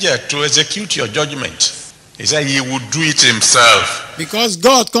an angel to execute your judgment. He said he will do it himself. Because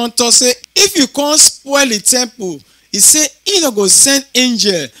God can't say, if you can't spoil the temple, he said he not go send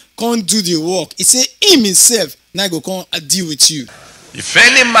angel, can't do the work. He said him himself now go come deal with you. If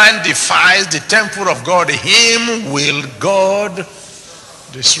any man defiles the temple of God, him will God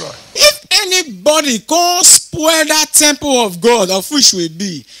destroy. If anybody can't spoil that temple of God, of which we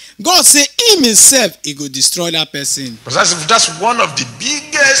be, God say him himself, he go destroy that person. Because that's one of the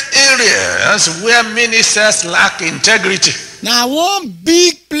biggest areas where ministers lack integrity. Now one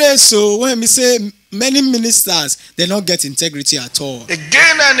big place, so when we say many ministers, they don't get integrity at all.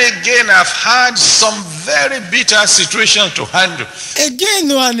 Again and again, I've had some very bitter situations to handle.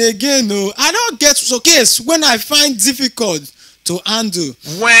 Again and again, I don't get so case when I find difficult to handle.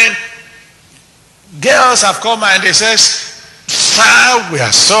 When girls have come and they say, sir, we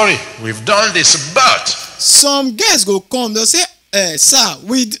are sorry, we've done this, but some girls go come, they'll say, sir,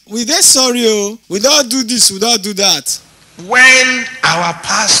 we dey sorry, we don't do this, we don't do that. When our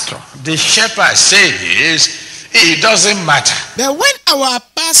pastor, the shepherd, says it doesn't matter. But when our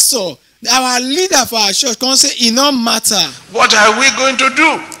pastor, our leader for our church, can say it don't matter, what are we going to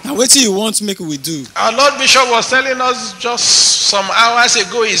do? And what do you want to make we do? Our Lord Bishop was telling us just some hours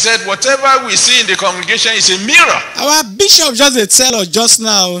ago, he said, whatever we see in the congregation is a mirror. Our bishop just tell us just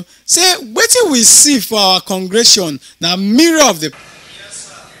now, say, what do we see for our congregation? Now, mirror of the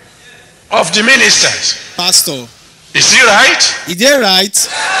ministers. Pastor. Is he right? Is he right?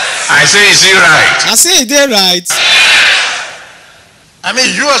 I say, is he right? I say, is he right? I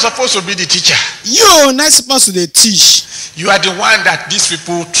mean, you are supposed to be the teacher. You are not supposed to teach. You are the one that these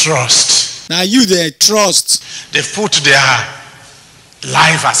people trust. Now you they trust. They put their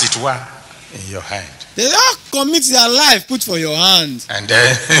life, as it were, in your hand. They don't commit their life, put for your hand. And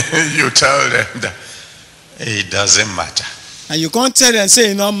then you tell them that it doesn't matter. And you can't tell them,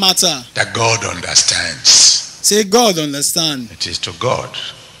 say it don't matter. That God understands. Say God understand. It is to God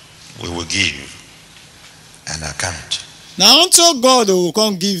we will give an account. Now unto God we will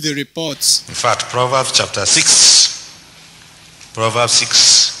come give the reports. In fact, Proverbs chapter 6,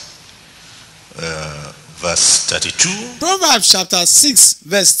 verse 32. Proverbs chapter 6,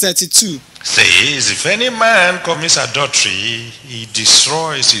 verse 32. Says, if any man commits adultery, he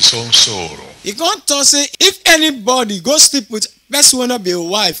destroys his own soul. He can't tell say, if anybody go sleep with person will not be a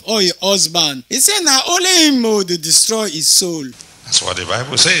wife or a husband, he said now only him will destroy his soul. That's what the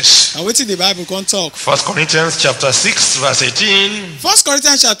Bible says. And what did the Bible can talk? 1 Corinthians chapter 6 verse 18. 1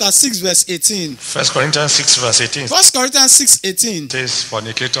 Corinthians chapter 6 verse 18. 1 Corinthians 6 verse 18. 1 Corinthians 6 18. It says,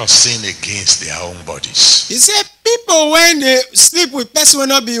 fornicators sin against their own bodies. He said people when they sleep with person will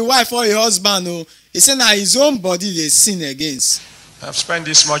not be a wife or a husband, he said now his own body they sin against. I've spent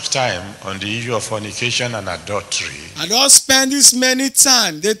this much time on the issue of fornication and adultery. I don spend this many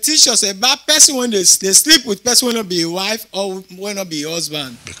time. They teach us about person when they sleep with person wey no be a wife or wey no be a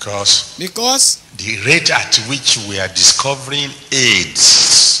husband. Because the rate at which we are discovering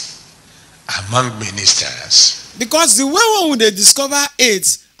AIDS among ministers. Because the way when they discover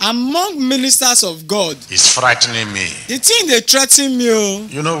AIDS among ministers of God is frightening me. The thing they threaten me.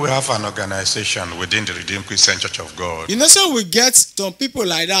 You know, we have an organization within the Redeemed Christian Church of God. You know, so we get some people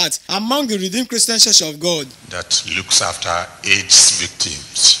like that among the Redeemed Christian Church of God that looks after AIDS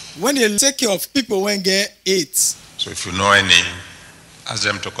victims. When they take care of people when get AIDS. So if you know any, ask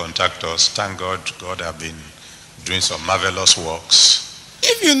them to contact us. Thank God, God have been doing some marvelous works.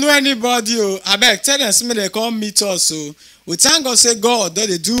 If you know anybody, I beg tell them they come meet us. We thank God, say God that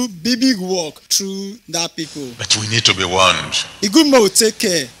they do big work through that people. But we need to be warned. A good man will take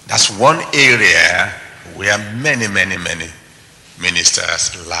care. That's one area where many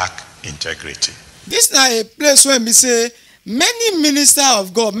ministers lack integrity. This is not a place where we say many ministers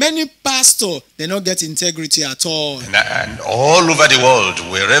of God, many pastors, they don't get integrity at all. And all over the world,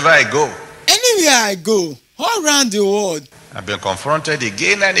 wherever I go. Anywhere I go, all around the world. I've been confronted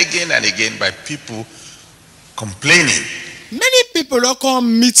again and again by people complaining. Many people don't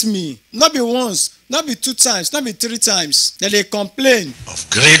come meet me, not be once, not be 2 times, not be 3 times. Then they complain of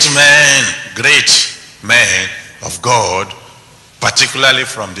great men of God, particularly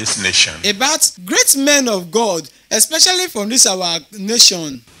from this nation. About great men of God, especially from this our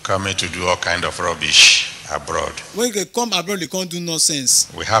nation. Coming to do all kind of rubbish abroad. When they come abroad, they can't do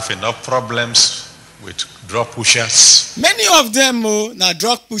nonsense. We have enough problems with drug pushers. Many of them are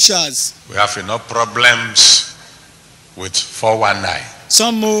drug pushers. We have enough problems with 419.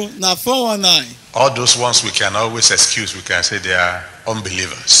 Some are 419. All those ones we can always excuse. We can say they are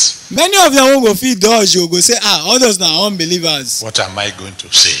unbelievers. Many of them will go feed dodge. You go say, others are unbelievers. What am I going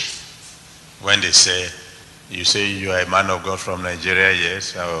to say when they say, you say you are a man of God from Nigeria?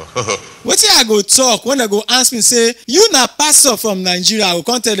 Yes. What I go talk when they go ask me, say, you na pastor from Nigeria? I will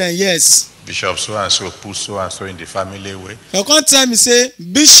come tell them yes. Bishop so and so put so and so in the family way. You come tell me, say,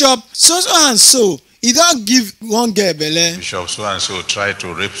 Bishop so and so. He don't give one girl belle. Bishop so and so try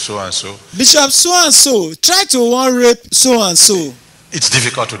to rape so and so. Bishop so and so try to one rape so and so. It's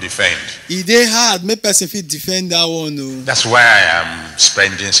difficult to defend. It dey hard make person fit defend that one. That's why I am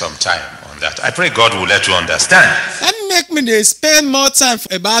spending some time on that. I pray God will let you understand. That make me dey spend more time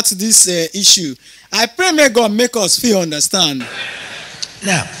about this issue. I pray may God make us feel understand.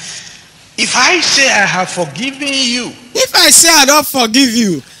 Now, if I say I have forgiven you. If I say I don't forgive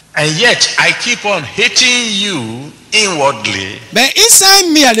you. And yet I keep on hating you inwardly. But inside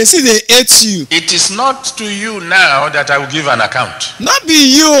me, I see they hate you. It is not to you now that I will give an account. Not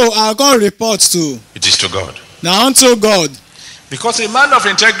be you I go report to. It is to God. Now unto God. Because a man of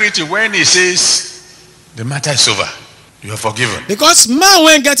integrity, when he says the matter is over, you are forgiven. Because man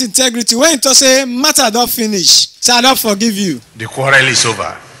when get integrity, when he say matter don't finish, say I don't forgive you. The quarrel is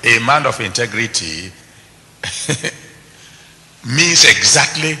over. A man of integrity means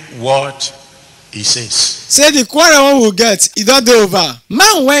exactly what he says. Say the quarrel one will get, it don't dey over.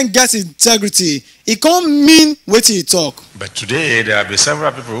 Man when get integrity, it can't mean what he talk. But today there will be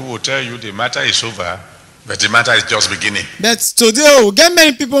several people who will tell you the matter is over, but the matter is just beginning. But today, get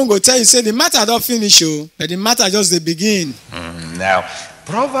many people who go tell you say the matter don't finish, but the matter just the begin. Now,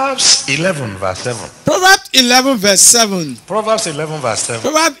 Proverbs 11 verse 7. Proverbs 11 verse 7. Proverbs 11 verse 7.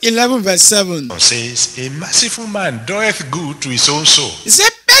 Proverbs 11 verse 7. Says, a merciful man doeth good to his own soul. He say,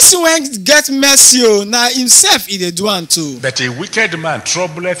 person when get mercy, now himself he dey do am too. But a wicked man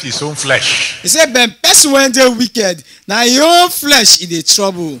troubleth his own flesh. He said, but person when they wicked, now your own flesh he dey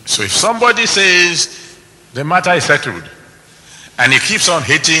trouble. So if somebody says the matter is settled, and he keeps on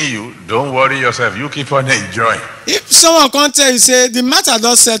hating you, don't worry yourself. You keep on enjoying. If someone can't tell you, say, the matter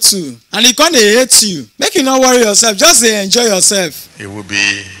don't settle, and he can't hate you, make you not worry yourself. Just enjoy yourself. He will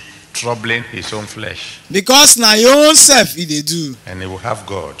be troubling his own flesh. Because now your own self he dey do. And he will have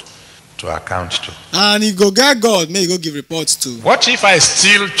God to account to. And he go get God, may he go give reports to. What if I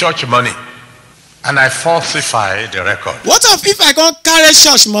steal church money and I falsify the record? What if I can't carry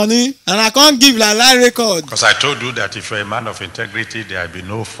church money and I can't give lie record? Because I told you that if you're a man of integrity, there will be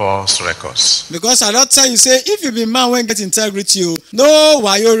no false records. Because I don't tell you, say, if you be man when get integrity, no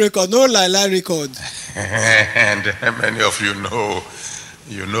wayo record, no lie record. And many of you know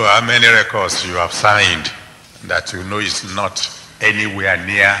how many records you have signed that you know is not anywhere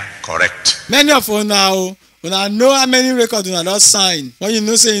near correct. Many of you now, when I know how many records you don't sign, when you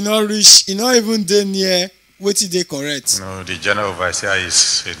know say you not reach, you not even dey near what they correct. You know, the general overseer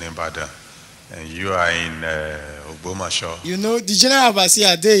is in Ibadan, and you are in Ogbomoso. You know, the general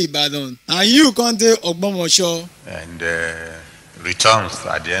overseer dey Ibadan, and you come dey Ogbomoso. And returns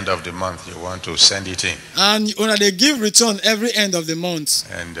at the end of the month, you want to send it in. And una dey give return every end of the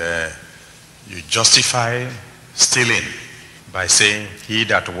month. And you justify stealing by saying, he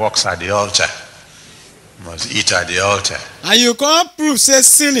that walks at the altar must eat at the altar. And you can't prove say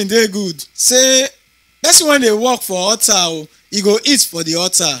stealing dey good. Say person when they work for altar, he go eat for the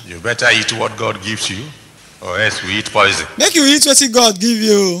altar. You better eat what God gives you, or else we eat poison. Make you eat what God give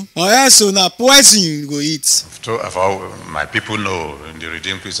you, or else na poison you go eat. My people know in the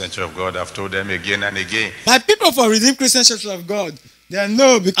Redeemed Christian Church of God, I've told them again and again. My people for Redeemed Christian Church of God, they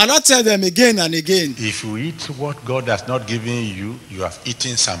know, I don't tell them again and again. If you eat what God has not given you, you have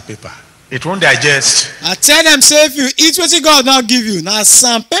eaten sandpaper. It won't digest. I tell them, say, if you eat what God not give you, now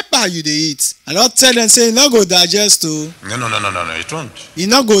sandpaper you dey eat. I don't tell them, say, no go digest too. No, it won't. You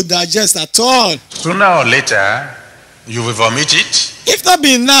not go digest at all. Sooner or later, you will vomit it. If not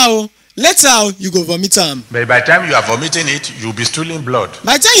be now, later you go vomit am. But by the time you are vomiting it, you'll be stooling blood.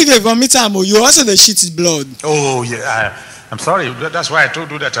 By the time you dey vomit am, you also dey shit blood. Oh, yeah. I'm sorry. That's why I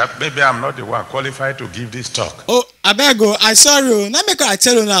told you that maybe I'm not the one qualified to give this talk. Oh, abeg o, I sorry. Now make I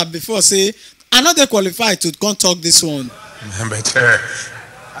tell you now before say I'm not qualified to come talk this one. But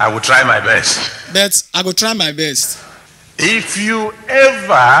I will try my best. But I go try my best. If you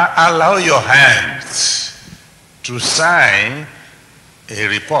ever allow your hands to sign a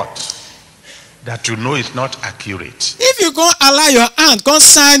report that you know is not accurate. If you go allow your hand come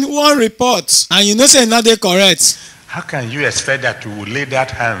sign one report and you know say not dey correct. How can you expect that you will lay that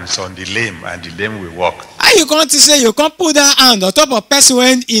hands on the lame and the lame will walk? How you come to say you come put that hand on top of person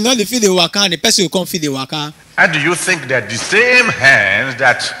when he no dey fit dey waka and the person will come fit dey waka? How do you think that the same hands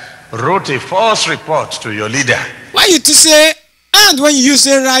that wrote a false report to your leader? Why you to say hand when you use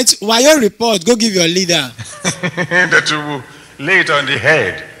say write wayo report go give your leader? That you will lay it on the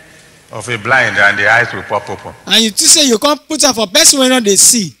head of a blind and the eyes will pop open. And you to say you can't put am for person when not dey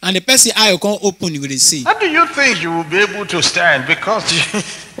see and the person eye will come open you go dey see. How do you think you will be able to stand? Because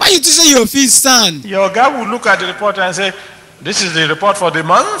why you to say your feet stand? Your guy will look at the report and say, this is the report for the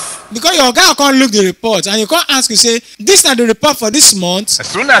month? Because your guy can't look the report and you can't ask you say, this is the report for this month. As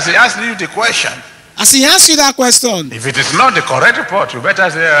soon as he asks you the question, as he asks you that question, if it is not the correct report, you better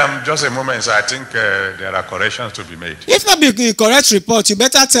say, just a moment, so I think there are corrections to be made. If not be the correct report, you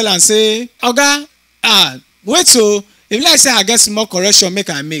better tell and say, Oga, wait so, if like say I get some more correction,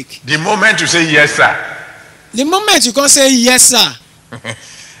 make I make. The moment you say yes, sir. The moment you can say yes, sir.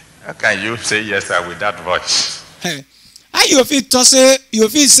 How can you say yes, sir, with that voice? Hey, how you feel to say, you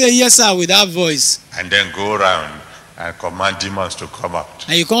feel say yes, sir, with that voice? And then go around and command demons to come out.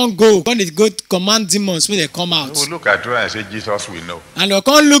 And you can't go command demons when they come out. They will look at you and say, Jesus, we know. And they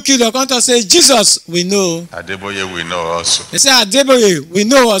can't look you, they can't say, Jesus, we know. Adeboye, we know also. They say, Adeboye, we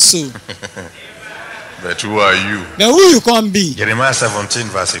know also. But who are you? But who you can be? Jeremiah 17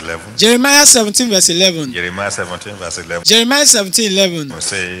 verse 11. Jeremiah 17 verse 11. Jeremiah 17 verse 11. Jeremiah 17 11. We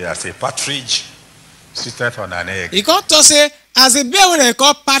say, as a partridge sitteth on an egg. He can't say, as a bear when they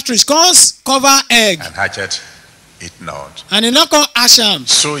call partridge, can't cover egg. And hatchet it not. And he not call asham.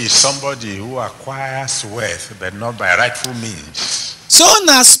 So is somebody who acquires wealth, but not by rightful means. So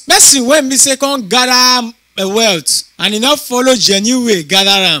na person when me say can't gather wealth and he not follow genuine way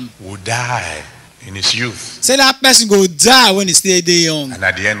gather am. Will die in his youth. Say that person go die when he stay day young. And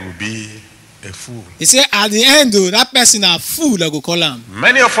at the end will be a fool. He say at the end though, that person a fool that go call him.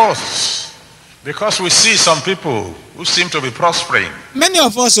 Many of us, because we see some people who seem to be prospering. Many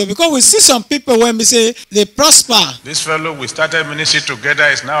of us, because we see some people when we say they prosper. This fellow, we started ministry together,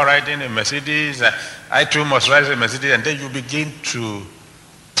 is now riding a Mercedes. I too must ride a Mercedes. And then you begin to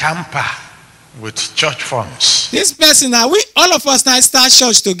tamper with church funds. This person, now we all of us now start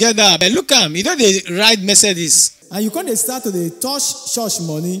church together. But look at him, you know they ride Mercedes. And you can't start to the touch church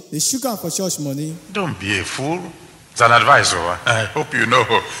money, they shook out for church money. Don't be a fool. It's an advice, I hope you know.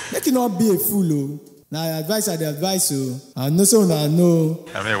 Let you not be a fool, Now advice are the advice, I know so I know.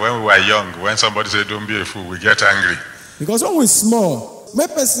 I mean, when we were young, when somebody said don't be a fool, we get angry. Because when we're small, when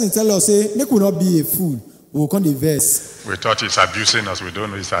person tell us, say, make we not be a fool, we will come the verse. We thought it's abusing us, we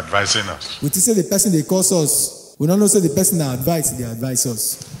don't know it's advising us. We say the person they cause us, we don't know say the person that advise, they advise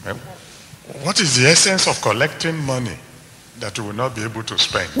us. Well, what is the essence of collecting money that you will not be able to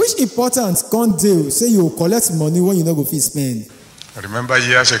spend? Which important can't do, say you collect money when you not go fit spend? I remember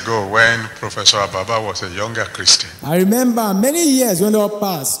years ago when Professor Ababa was a younger Christian. I remember many years when they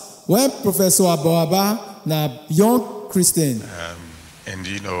passed, when Professor Ababa, na young Christian. And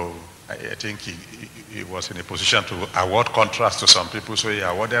you know, I think he was in a position to award contracts to some people, so he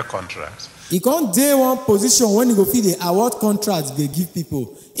awarded contracts. He can't dey one position when he go fit dey award contracts they give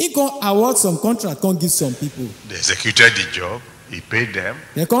people. He can't award some contract, can't give some people. They executed the job, he paid them.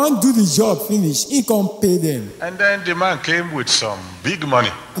 They can't do the job finish, he can't pay them. And then the man came with some big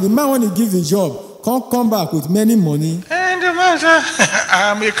money. The man when he give the job, can't come back with many money. And the man said,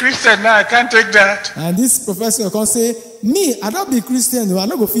 I'm a Christian now, I can't take that. And this professor can say, me, I don't be Christian, I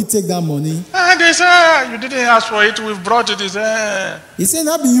don't go fit take that money. And they said, you didn't ask for it, we've brought it. He said,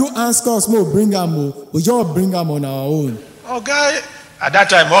 not be you ask us, more bring them more. We just bring them on our own. Oh, guy, at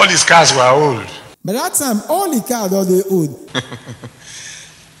that time, all his cars were old. By that time, all the cars are they old.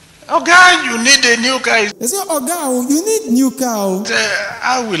 Oh, guy, you need a new car. They say, oh, guy, you need new car.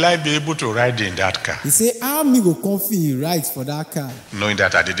 How will I be able to ride in that car? He say, how me go comfy ride for that car? Knowing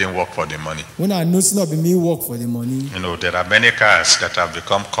that I didn't work for the money. When I know it's not be me work for the money. You know, there are many cars that have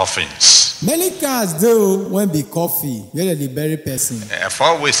become coffins. Many cars, though, won't be coffee. Where the very person. I've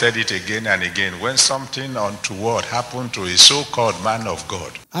always said it again and again. When something untoward happened to a so-called man of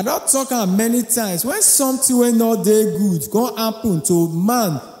God. I don't talk about many times. When something went not there good, go happen to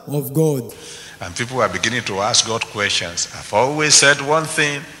man of God. And people are beginning to ask God questions. I've always said one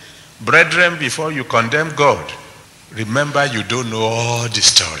thing. Brethren, before you condemn God, remember you don't know all the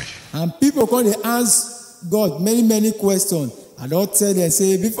story. And people come to ask God many questions. I don't tell them,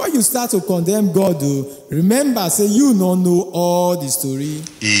 say, before you start to condemn God, remember, say, you don't know all the story.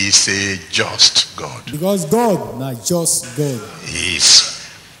 He is a just God. Because God, not just God. He is.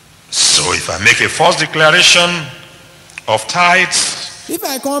 So if I make a false declaration of tithes, if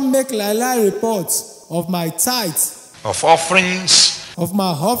I can't make lie reports of my tithes, of offerings, of my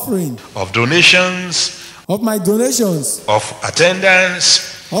offering, of donations, of my donations, of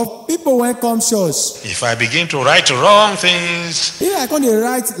attendance, of people when come church, if I begin to write wrong things, if I can't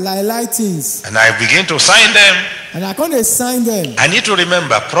write lie things, and I begin to sign them, and I can't sign them, I need to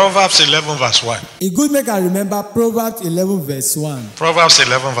remember Proverbs 11 verse 1. It good make I remember Proverbs 11 verse 1. Proverbs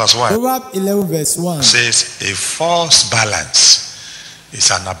 11 verse 1. Proverbs 11 verse 1 says, a false balance is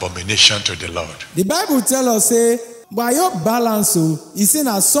an abomination to the Lord. The Bible tells us, say, by your balance, it's saying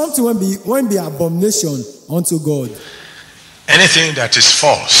that something won't be abomination unto God. Anything that is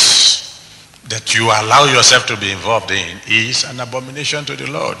false, that you allow yourself to be involved in, is an abomination to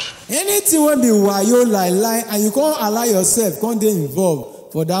the Lord. Anything won't be wayo, lie, and you can't allow yourself, can't get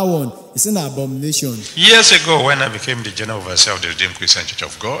involved for that one, it's an abomination. Years ago, when I became the general overseer of the Redeemed Christian Church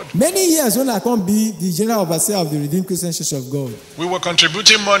of God, many years when I can't be the general overseer of the Redeemed Christian Church of God, we were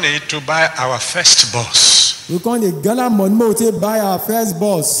contributing money to buy our first bus. We can't gather money to buy our first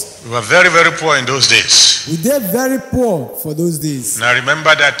bus. We were very, very poor in those days. We did very poor for those days. And I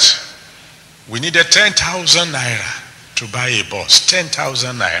remember that we needed 10,000 naira to buy a bus.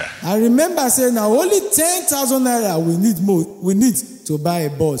 10,000 naira. I remember saying now only 10,000 naira we need to buy a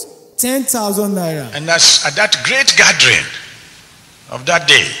bus. 10,000 naira. And as at that great gathering of that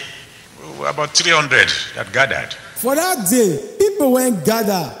day, we were about 300 that gathered. For that day, people went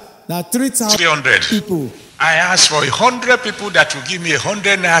gather. Now 3,000 people. I asked for 100 people that will give me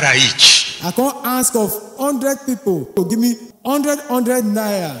 100 naira each. I can't ask of 100 people to give me 100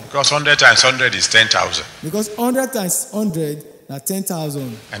 naira. Because 100 times 100 is 10,000. Because 100 times 100 na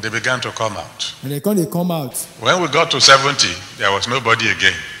 10,000. And they began to come out. And they come out. When we got to 70, there was nobody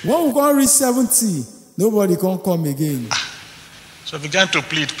again. When we got reach 70, nobody can come again. So I began to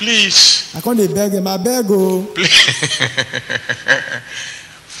plead, please. I can't beg them, I beg go.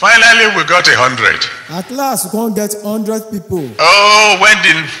 Finally, we got 100. At last, we can't get 100 people. Oh, when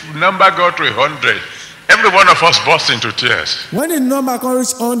the number got to 100, every one of us burst into tears. When the number can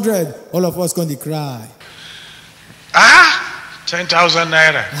reach 100, all of us can cry. 10,000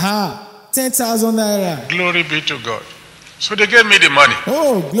 naira. 10,000 naira. Glory be to God. So they gave me the money.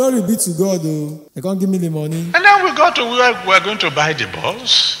 Oh, glory be to God, oh. They can't give me the money. And then we got to where we were going to buy the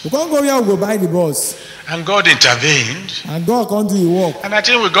bus. We can't go where we go buy the bus. And God intervened. And God can't do the work. And I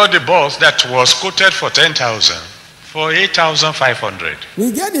think we got the bus that was quoted for 10,000 for 8,500.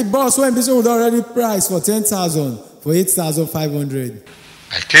 We get the bus when people would already priced for 10,000 for 8,500.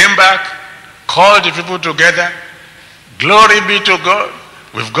 I came back, called the people together. Glory be to God.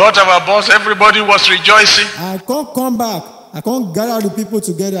 We've got our bus. Everybody was rejoicing. I can't come back. I can't gather the people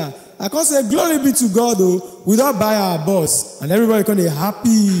together. I can't say glory be to God, though, without buy our bus. And everybody can be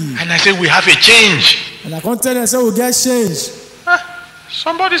happy. And I said, we have a change. And I can't tell them, say, we'll get change.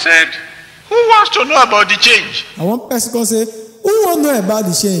 Somebody said, who wants to know about the change? And one person can say, who won't know about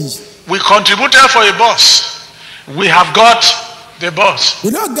the change? We contributed for a bus. We have got The boss.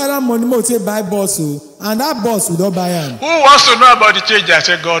 We don't gather money more to buy boss, and that boss will not buy him. Who wants to know about the change? I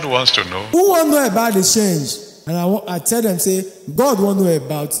say God wants to know. Who want to know about the change? And I tell them, say, God want to know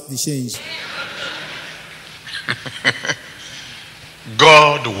about the change.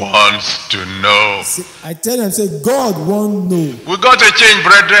 God wants to know. I tell them, say, God won't know. We got a change,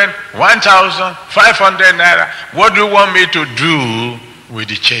 brethren. 1,500 naira. What do you want me to do with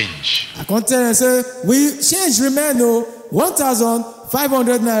the change? I can't tell them, say, we change remain,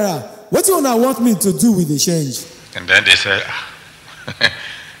 1,500 naira. What do you want me to do with the change? And then they say,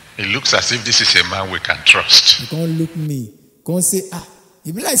 it looks as if this is a man we can trust. You can't look me. Can't say,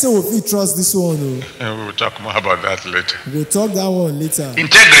 if you like say we trust this one. And we will talk more about that later. We'll talk that one later.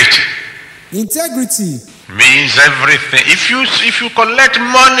 Integrity. Integrity means everything. If you collect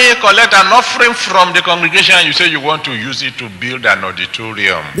money, collect an offering from the congregation, and you say you want to use it to build an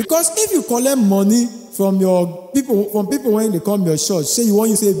auditorium. Because if you collect money from people when they come your church, say you want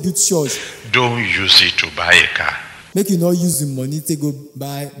you say build church. Don't use it to buy a car. Make you not use the money to go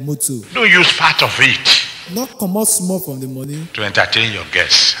buy motor. Don't use part of it. Not come out small from the money. To entertain your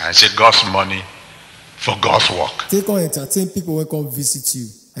guests and say God's money for God's work. Take on entertain people when come visit you.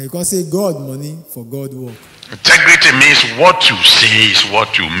 And you can say God money for God work. Integrity means what you say is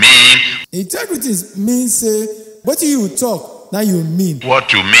what you mean. Integrity means say what you talk, now you mean.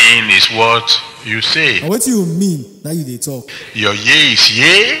 What you mean is what you say. And what you mean, now you they talk. Your yea is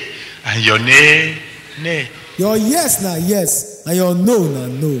yea and your nay, nay. Your yes na yes and your no na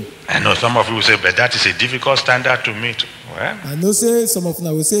no. I know some of you will say, but that is a difficult standard to meet. Well, I know say some of you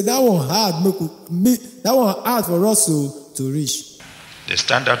will say that one hard that one hard for us to reach. The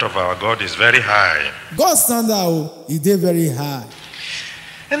standard of our God is very high. God's standard is very high.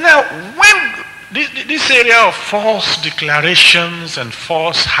 And now when this area of false declarations and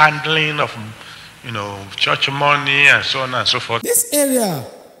false handling of church money and so on and so forth. This area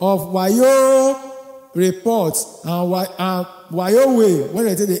of wayo reports and wayo way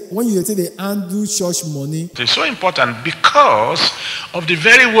when you say they handle church money. It's so important because of the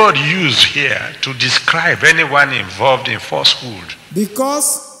very word used here to describe anyone involved in falsehood.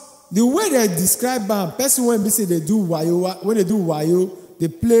 Because the way they describe them, person when they say they do wayo, when they do wayo, they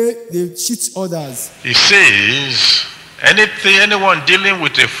cheat others. It says anyone dealing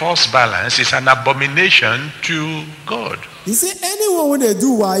with a false balance is an abomination to God. He said anyone when they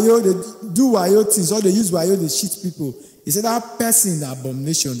do wayo things or they use wayo, they cheat people. He said that person is an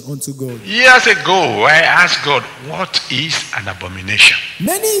abomination unto God. Years ago, I asked God, what is an abomination?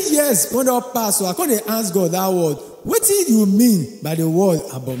 Many years when I passed, so I couldn't ask God that word. What do you mean by the word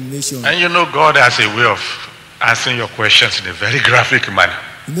abomination? And God has a way of answering your questions in a very graphic manner.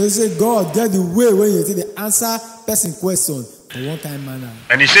 Say God get the way when you say the answer person question in one kind manner.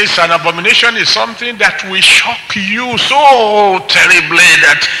 And he says an abomination is something that will shock you so terribly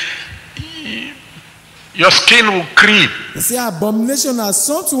that your skin will creep. You say abomination is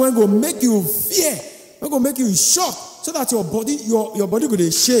something when go make you fear, when go make you shock, so that your body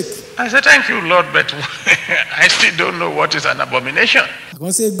will shake. I said, thank you, Lord, but I still don't know what is an abomination. I'm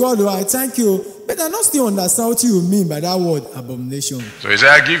going to say, God, I thank you, but I don't still understand what you mean by that word abomination. So he said,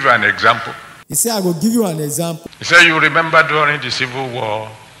 I'll give you an example. He said, I will give you an example. He said, you remember during the Civil War?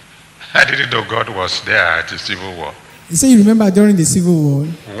 I didn't know God was there at the Civil War. He said, you remember during the Civil War?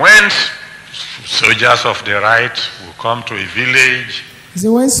 When soldiers of the right will come to a village. He said,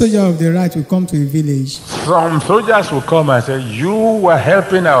 when soldiers of the right will come to a village. Some soldiers will come and say, you were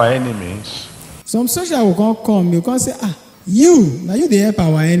helping our enemies. Some soldiers will come, you can't say, now you they help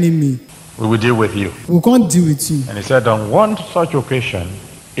our enemy. We will deal with you. We can't deal with you. And he said, on one such occasion,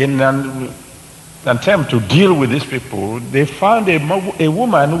 in an attempt to deal with these people, they found a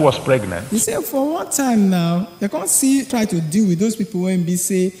woman who was pregnant. He said, for one time now, they can't try to deal with those people when they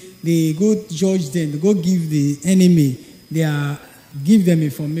say they go judge them, they go give the enemy, give them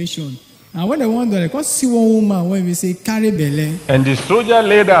information. And when they want to, they can't see one woman when we say carry belly. And the soldier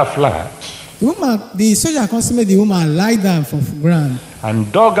laid her flat. The soldier can't see the woman lie down for ground.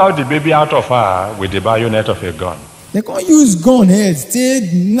 And dug out the baby out of her with the bayonet of a gun. They can't use gun heads. They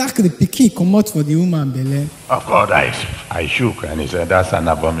knock the pikin come out for the woman belly. Of course, I shook and he said, that's an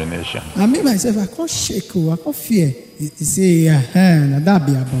abomination. I me myself, I can't shake, I can't fear. He say, that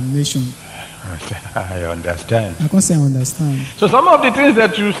be abomination. I understand. I can't say I understand. So some of the things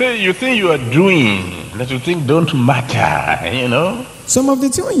that you think you are doing, that you think don't matter, Some of the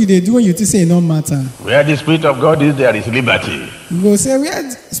things you do when you say it don't matter. Where the Spirit of God is, there is liberty. You go say, where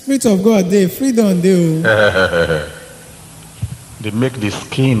the Spirit of God there, freedom there. They make the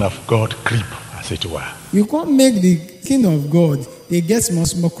skin of God creep as it were. You can't make the king of God, it gets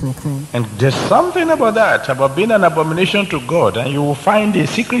more crow. And there's something about that, about being an abomination to God, and you will find a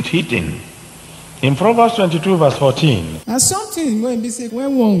secret hidden. In Proverbs 22 verse 14. And something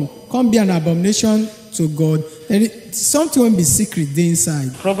when one can't be an abomination to God, something will be secret there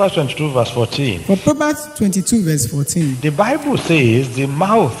inside. Proverbs 22 verse 14. For Proverbs 22 verse 14. The Bible says the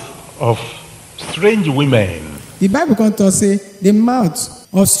mouth of strange women. The Bible can tell say the mouth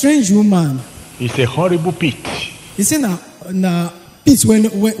of strange woman is a horrible pit. You see na pit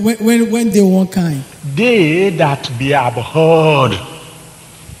when they want kind. They that be abhorred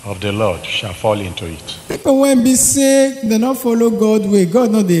of the Lord shall fall into it. People when be say they not follow God way,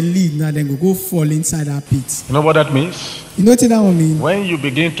 God not they lead, now then go fall inside that pit. You know what that means? You know what that one mean? When you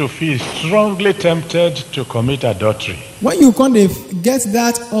begin to feel strongly tempted to commit adultery. When you come get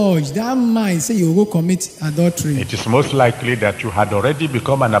that urge, that mind say you go commit adultery. It is most likely that you had already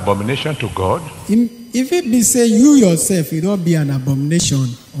become an abomination to God. If it be say you yourself, you don't be an abomination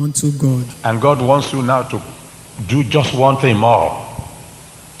unto God. And God wants you now to do just one thing more,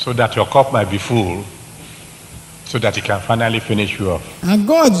 so that your cup might be full, so that he can finally finish you off. And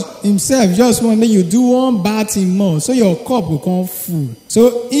God himself just want you do one bad thing more, so your cup will come full.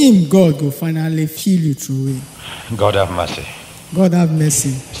 So God will finally fill you through it. God have mercy. God have mercy.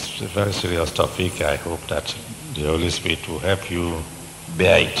 It's a very serious topic. I hope that the Holy Spirit will help you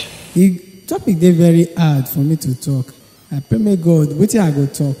bear it. The topic is very hard for me to talk. I pray may God, what I go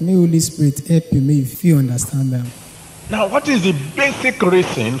talk, may Holy Spirit help you, may you understand them. Now, what is the basic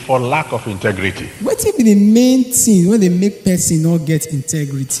reason for lack of integrity? What is the main thing when they make person not get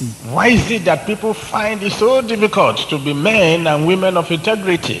integrity? Why is it that people find it so difficult to be men and women of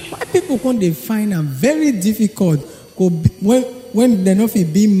integrity? Why people can't they find them very difficult when they not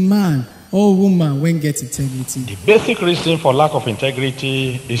be man or woman when get integrity? The basic reason for lack of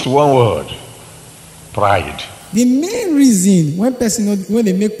integrity is one word: pride. The main reason when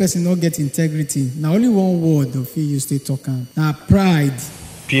they make person not get integrity, now only one word of it you stay talking. Now pride.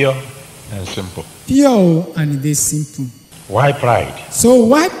 Pure and simple. Pure and it is simple. Why pride? So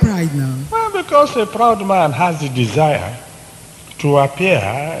why pride now? Well, because a proud man has the desire to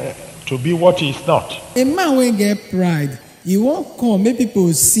appear to be what he is not. A man will get pride. He won't come, make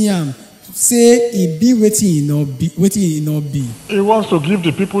people see him. Say he be waiting he not be. He wants to give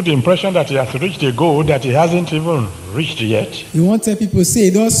the people the impression that he has reached a goal that he hasn't even reached yet. He wants to tell people say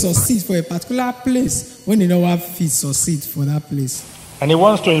he don't succeed for a particular place when he don't have fit succeed for that place. And he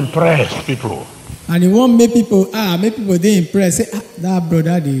wants to impress people. And he won't make people they impress. Say that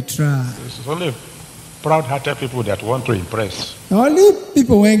brother they try. It's only proud-hearted people that want to impress. Only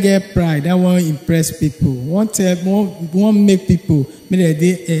people when get pride that want impress people. Want make people may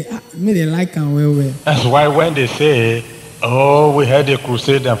they like and well. That's why when they say, "Oh, we had a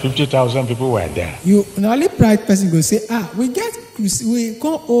crusade and 50,000 people were there," the only pride person go say, we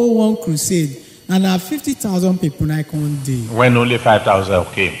can't hold one crusade and 50,000 people now come day. When only 5,000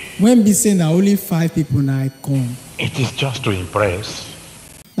 came. When be saying only 5 people now come. It is just to impress.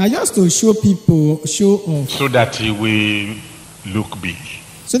 Now just to show off. So that he will look big.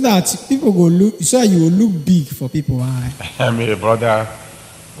 So that people go look, so you will look big for people. I mean, a brother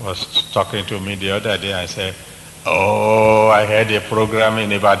was talking to me the other day and said, "Oh, I had a program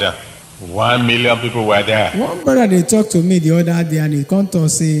in Ibadan. 1 million people were there." One brother they talked to me the other day and he come to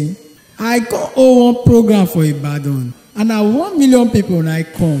say, "I got one program for Ibadan and 1 million people now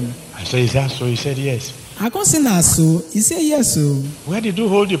come." I said, "Is that so?" He said, "Yes." I can't say that so. He said yes so. Where did you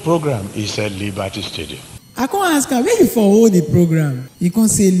hold the program? He said Liberty Stadium. I can't ask him where you for hold the program. He can't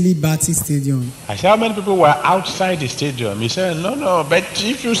say Liberty Stadium. I said, how many people were outside the stadium? He said, no, but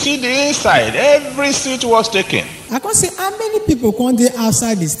if you see the inside, every seat was taken. I can't say how many people come there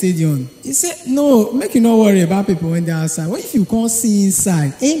outside the stadium. He said, no, make you not worry about people when they're outside. What if you can't see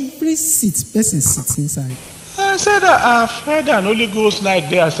inside? Every person sits inside. I said, I've heard an Holy Ghost night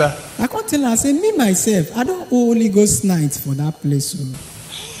there, sir. I can't tell her, I say, me myself, I don't Holy Ghost night for that place.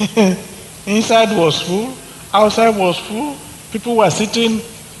 Inside was full, outside was full. People were sitting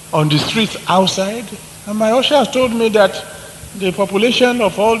on the streets outside. And my usher told me that the population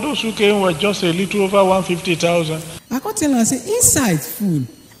of all those who came were just a little over 150,000. I can't tell her, I say, inside full,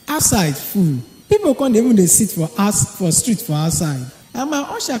 outside full. People can't even they sit for street for outside. And my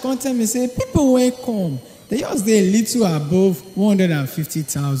usher can't tell me, say, people will come. They just a little above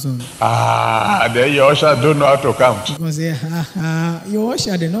 150,000. Then your usher don't know how to count. Because your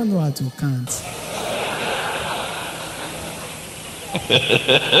usher they don't know how to count.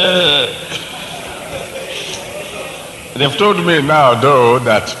 They've told me now, though,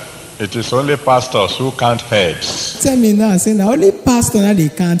 that it is only pastors who count heads. Tell me now, say now only pastors now they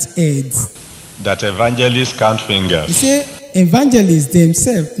count heads. that evangelists count He fingers. say evangelists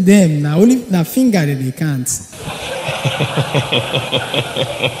themselves, them na only na finger that they count.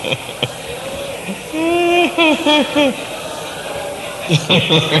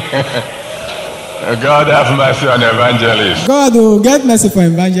 God have mercy on evangelists. God will get mercy for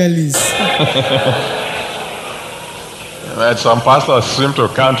evangelists. But some pastors seem to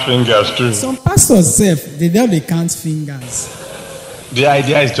count fingers too. Some pastors sef, they count fingers. The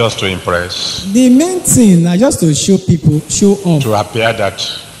idea is just to impress, The main thing na just to show people, show off. to appear that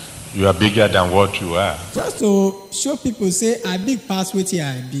you are bigger than what you are. Just to show people say I big pass wetin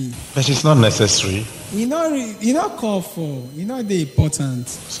I be. But it's not necessary. E no call for, e no dey important.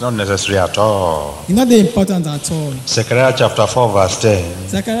 It's not necessary at all. E no dey important at all. Zechariah chapter 4 verse 10.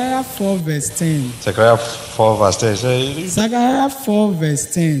 Zechariah 4 verse 10. Zechariah 4 verse 10 says, Zechariah 4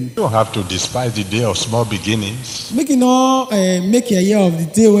 verse 10. you don't have to despise the day of small beginnings. Make you no make a year of the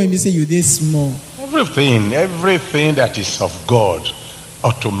day when you say you dey small. Everything that is of God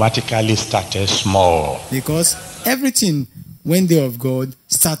automatically started small. Because everything when dey of God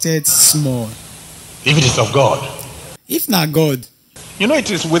started small. If it is of God. If not God, You know,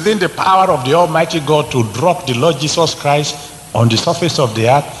 it is within the power of the Almighty God to drop the Lord Jesus Christ on the surface of the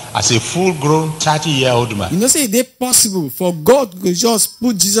earth as a full-grown 30-year-old man. you know say it dey possible for God to just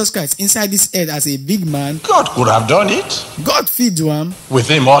put Jesus Christ inside this earth as a big man. God could have done it. God fit do am. With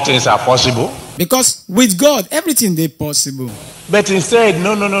him, all things are possible. Because with God, everything dey possible. But instead,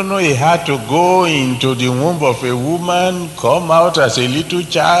 no, he had to go into the womb of a woman, come out as a little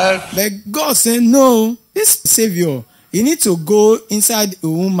child. But God say no, this Savior, he need to go inside a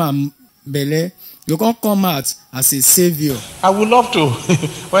woman belle. You can't come out as a Savior. I would love to,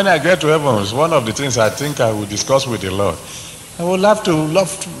 when I get to heaven, one of the things I think I will discuss with the Lord. I would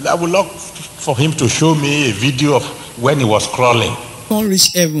love for him to show me a video of when he was crawling. Can't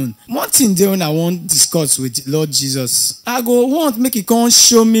reach heaven. One thing there when I want discuss with Lord Jesus, I go want make he come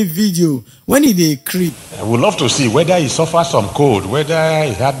show me video when he dey creep. I would love to see whether he suffered some cold, whether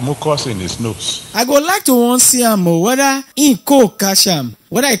he had mucus in his nose. I go like to want see am whether he cold catch am,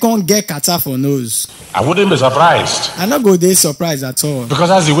 whether he can't get catarrh for nose. I wouldn't be surprised. I not go dey surprised at all. Because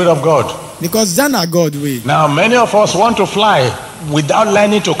that's the will of God. Because that na God way. Now, many of us want to fly without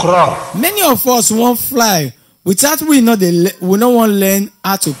learning to crawl. Many of us won't fly without we not want learn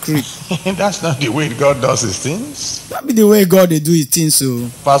how to creep. That's not the way God does his things. That be the way God dey do his things so.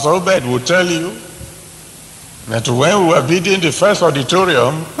 Pastor Obed will tell you that when we were building the first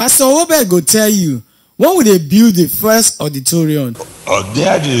auditorium, Pastor Obed go tell you, when we dey build the first auditorium,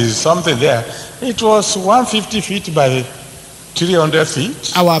 there is something there. It was 150 feet by 300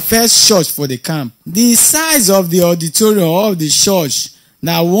 feet. our first church for the camp, the size of the auditorium of the church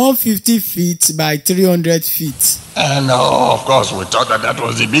na 150 feet by 300 feet. And of course, we thought that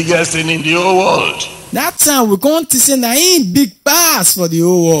was the biggest thing in the whole world. That time we come to say na him big pass for the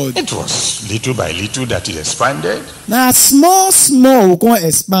whole world. It was little by little that it expanded. Na small we come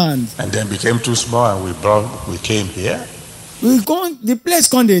expand. And then became too small and we came here. The place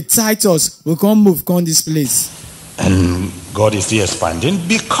come dey tight us. We come move come this place. And God is still expanding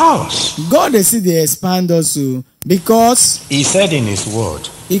because God dey still dey expand also because he said in his word,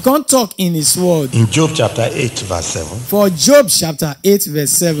 he can't talk in his word. in Job chapter 8 verse 7. For Job chapter 8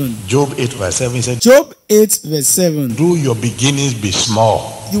 verse 7. Job 8 verse 7, he said, Job 8 verse 7. do your beginnings be small.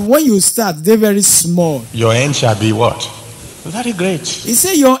 When you start, they're very small. Your end shall be what? Very great. He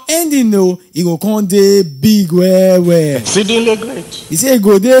say your ending though, it go come dey big well. Exceedingly great. He say it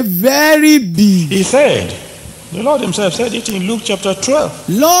go dey very big. He said, the Lord himself said it in Luke chapter 12.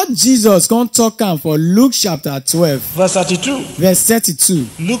 Lord Jesus come talk am for Luke chapter 12 Verse 32. verse 32.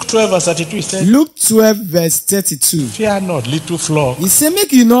 Luke 12 verse 32, he said, Luke 12 verse 32. fear not, little flock. He say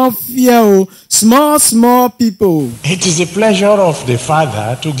make you not fear small people. It is the pleasure of the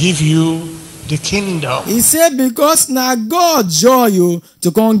Father to give you the kingdom. He said because na God joy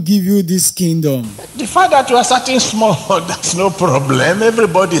to come give you this kingdom. The fact that you are starting small, that's no problem.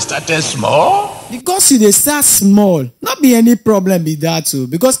 Everybody started small. Because you dey start small, not be any problem with that too.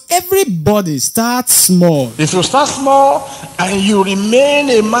 Because everybody starts small. If you start small and you remain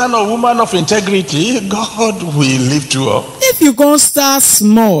a man or woman of integrity, God will lift you up. If you can't start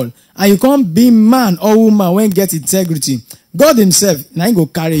small and you can't be man or woman when get integrity, God himself now he go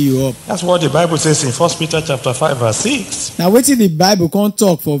carry you up. That's what the Bible says in 1 Peter chapter 5 verse 6. Now wetin the Bible can't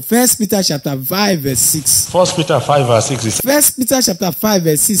talk for 1 Peter chapter 5 verse 6. 1 Peter 5 verse 6 is 1 Peter chapter 5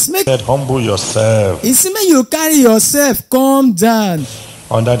 verse 6. Make said, humble yourself he say make you carry yourself, calm down.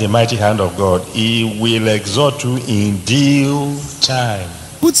 under the mighty hand of God. He will exhort you in due time.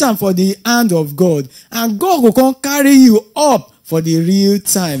 Put am for the hand of God and God will come carry you up for the real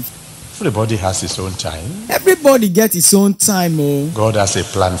time. Everybody has his own time. Everybody get his own time. Oh. God has a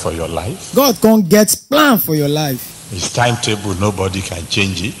plan for your life. God can't get plan for your life. His timetable, nobody can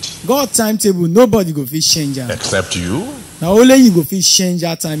change it. God timetable, nobody go fit change am. Except you. Now only you go fit change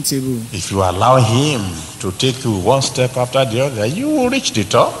that timetable. If you allow him to take you one step after the other, you will reach the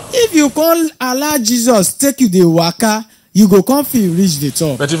top. If you can't allow Jesus take you the waka, you go come fit reach the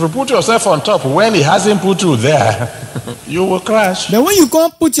top. But if you put yourself on top when he hasn't put you there, you will crash. But when you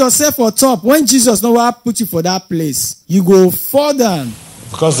can't put yourself on top, when Jesus no want put you for that place, you go fall down.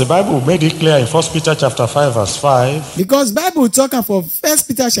 Because the Bible made it clear in 1 Peter chapter 5 verse 5. Because Bible talking for 1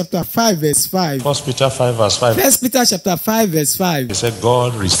 Peter chapter 5 verse 5. 1 Peter 5 verse 5. 1 Peter chapter 5 verse 5. He said,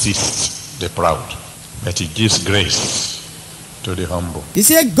 God resists the proud, but he gives grace to the humble. He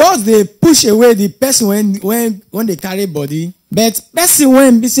said, God they push away the person when they carry body. But person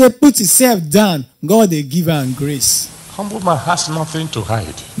when they say put himself down, God they give am grace. Humble man has nothing to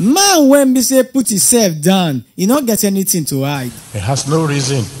hide. Man when they say put himself down, he not get anything to hide. He has no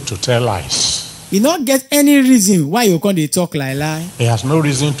reason to tell lies. He not get any reason why you can't talk like lie. He has no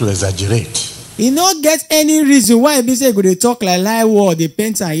reason to exaggerate. He not get any reason why he say go they talk like lie word, they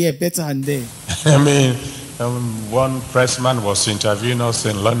paint and here, better and there. I mean, one pressman was interviewing us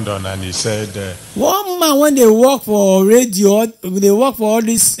in London and he said, one man when they work for radio, they work for all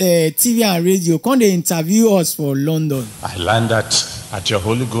this TV and radio, can they interview us for London? I learned that at your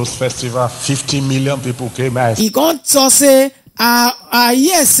Holy Ghost Festival, 50 million people came out. He can't just say,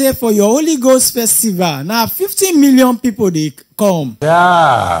 yes, say for your Holy Ghost Festival, now 50 million people they come.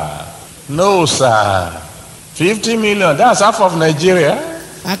 Yeah, no sir, 50 million, that's half of Nigeria.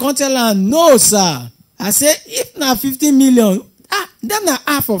 I can't tell her, no sir. I say, if now 50 million, them na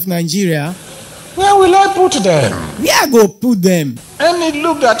half of Nigeria. Where will I put them? Where I go put them? And he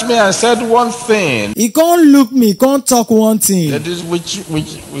looked at me and said one thing. He can't look me, he can't talk one thing. That is which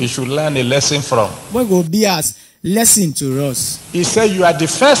we should learn a lesson from. What go be as lesson to us? He said, you are the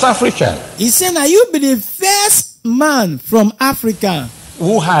first African. He said, now you be the first man from Africa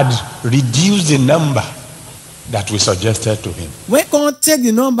who had reduced the number that we suggested to him. We can't take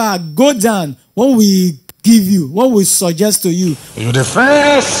the number, go down when we give you, when we suggest to you. You're the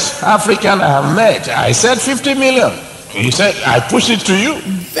first African I have met. I said 50 million. He said, I push it to you.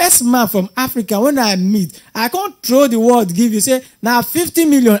 First man from Africa, when I meet, I can't throw the word, give you, say, now 50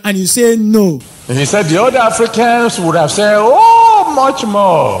 million, and you say no. And he said, the other Africans would have said, oh, much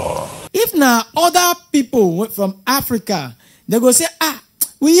more. If now other people from Africa, they go say,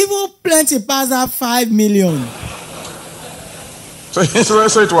 we even plenty past that 5 million. So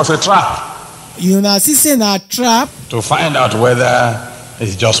it was a trap. You know, see a trap. To find out whether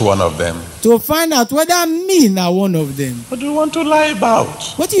it's just one of them. To find out whether me now one of them. What do you want to lie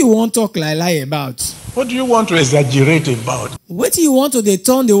about? What do you want to talk lie about? What do you want to exaggerate about? What do you want to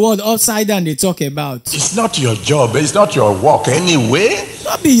turn the world upside down they talk about? It's not your job. It's not your work anyway.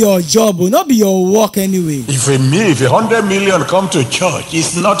 Not be your job, not be your work anyway. If 100 million come to church,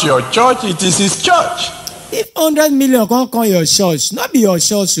 it's not your church, it is his church. If 100 million come your church, not be your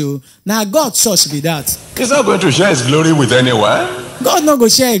church, now God's church be that. He's not going to share his glory with anyone. God not going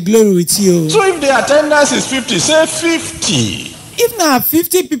to share his glory with you. So if the attendance is 50, say 50. If now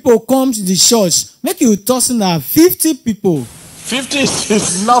 50 people come to the church, make you toss now 50 people. 50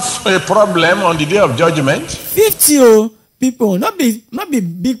 is not a problem on the day of judgment. 50 people, not be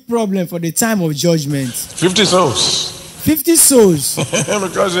big problem for the time of judgment. 50 souls. 50 souls.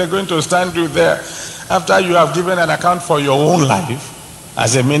 Because you're going to stand you there. After you have given an account for your own life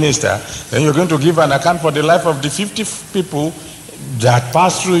as a minister, then you're going to give an account for the life of the 50 people that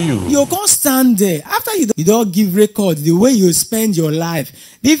pass through you. You can't stand there. After you don't give record the way you spend your life,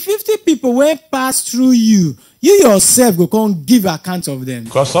 the 50 people will pass through you. You yourself go can't give account of them.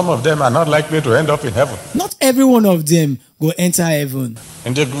 Because some of them are not likely to end up in heaven. Not every one of them go enter heaven.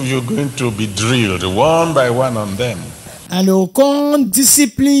 And you're going to be drilled one by one on them. And they will come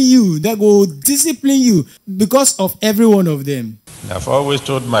discipline you. They go discipline you because of every one of them. I've always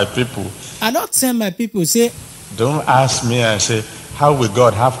told my people. I don't tell my people, say, don't ask me and say, how will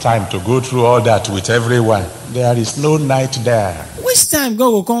God have time to go through all that with everyone? There is no night there. Which time God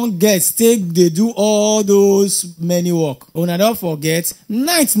will come get, they do all those many work. When I don't forget,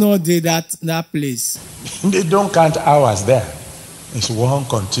 night not day that place. They don't count hours there. It's one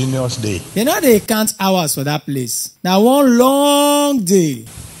continuous day. They know they count hours for that place. Now one long day.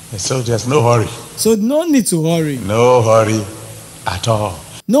 So there's no hurry. So no need to hurry. No hurry at all.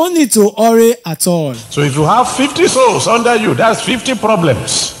 No need to hurry at all. So if you have 50 souls under you, that's 50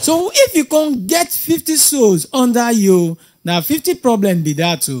 problems. So if you can get 50 souls under you, now 50 problems be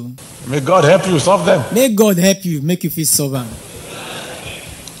that too. May God help you solve them. May God help you, make you feel solve them.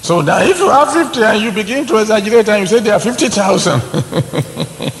 So now if you have 50 and you begin to exaggerate and you say there are 50,000.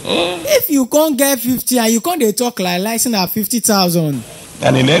 If you can't get 50 and you can't dey talk like saying at 50,000.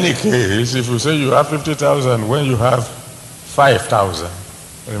 And in any case, if you say you have 50,000 when you have 5,000,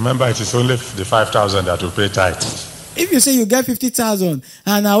 remember it is only the 5,000 that will pay tithes. If you say you get 50,000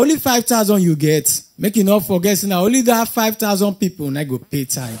 and now only 5,000 you get, make you not forget, so now only that 5,000 people now go pay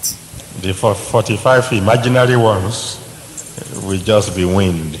tithe. The 45 imaginary ones will just be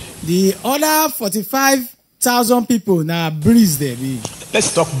wind. The other 45,000 people now breeze there.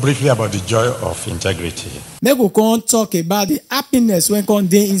 Let's talk briefly about the joy of integrity. Make we come talk about the happiness when come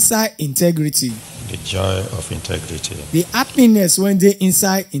dey inside integrity. The joy of integrity. The happiness when dey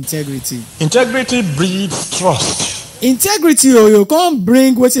inside integrity. Integrity breeds trust. Integrity, you can't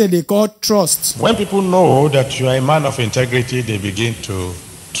bring what they call trust. When people know that you are a man of integrity, they begin to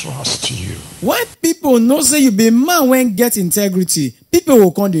trust you. When people know say you be man when get integrity, people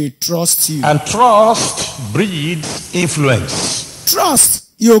will come to trust you. And trust breeds influence.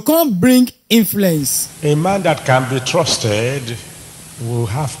 Trust, you can't bring influence. A man that can be trusted will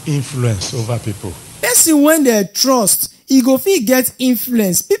have influence over people. Person when they trust, he go fit get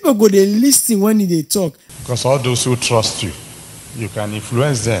influence. People go dey listen when they talk. Because all those who trust you, you can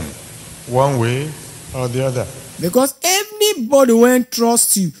influence them one way or the other. Because anybody when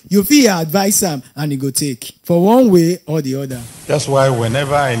trust you, you fit advise them and he go take for one way or the other. That's why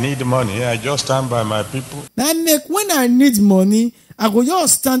whenever I need money, I just stand by my people. Now make when I need money, I go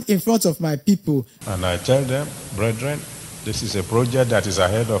just stand in front of my people. And I tell them, brethren, this is a project that is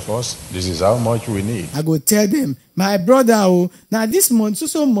ahead of us. This is how much we need. I go tell them, my brother, now this month,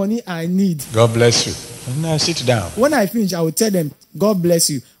 so money I need. God bless you. And I sit down. When I finish, I will tell them, God bless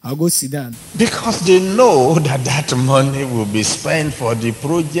you. I'll go sit down. Because they know that that money will be spent for the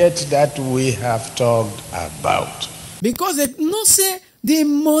project that we have talked about. Because they know say the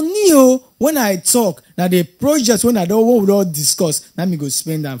money when I talk, now the projects when I don't discuss, now me go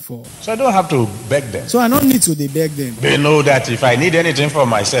spend them for. So I don't have to beg them. So I don't need to beg them. They know that if I need anything for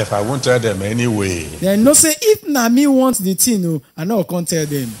myself, I won't tell them anyway. They know say if na me want the thing, I no can't tell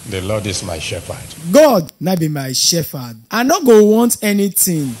them. The Lord is my shepherd. God now be my shepherd. I not go want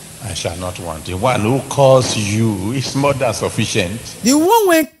anything. I shall not want. The one who calls you is more than sufficient. The one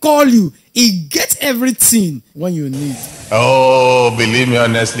when call you, he get everything when you need. Oh, believe me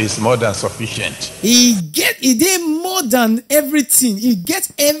honestly, it's more than sufficient. He did more than everything. He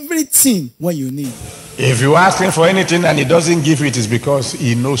gets everything when you need. If you ask him for anything and he doesn't give you, it is because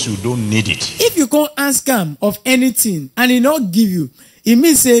he knows you don't need it. If you can't ask him of anything and he not give you, it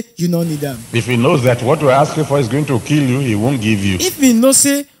means say you don't need them. If he knows that what we're asking for is going to kill you, he won't give you. If he knows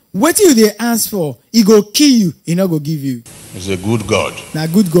say what you they ask for, he go kill you, he not go give you. He's a good God. Now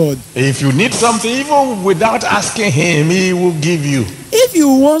good God. If you need something, even without asking him, he will give you. If you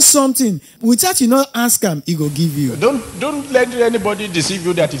want something, without you not ask him, he go give you. Don't let anybody deceive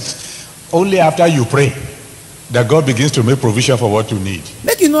you that it's only after you pray that God begins to make provision for what you need.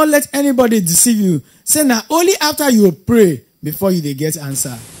 Make you not let anybody deceive you. Say now only after you pray before you they get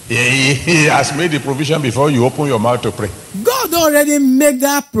answer. He has made the provision before you open your mouth to pray. God already make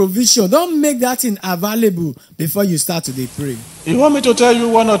that provision. Don't make that thing available before you start to pray. You want me to tell you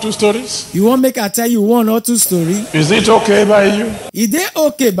one or two stories? You want make I tell you one or two story? Is it okay by you? Is they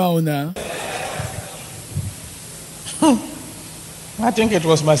okay by una? I think it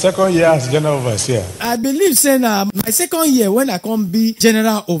was my second year as general overseer. I believe say now my second year when I come be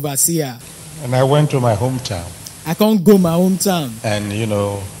general overseer. And I went to my hometown. I can't go my hometown. And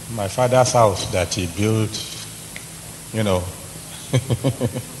my father's house that he built,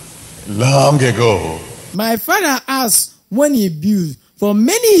 long ago. My father house when he built for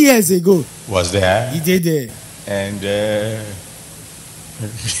many years ago. Was there. He did there. And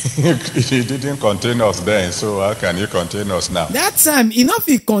he didn't contain us then, so how can he contain us now? That time, he not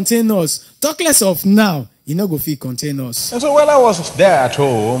fit contain us. Talk less of now, he not go fit contain us. And so when I was there at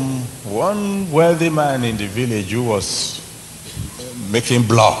home, one wealthy man in the village who was making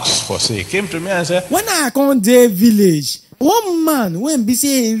blocks for sale came to me and said, when I come there village, one man when be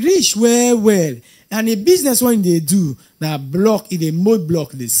say he rich well, and the business when they do, now block, in a mold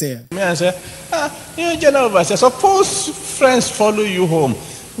block they sell. Me and say, general overseer, suppose friends follow you home,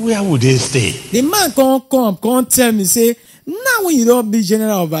 where would they stay? The man come tell me, say, now when you don't be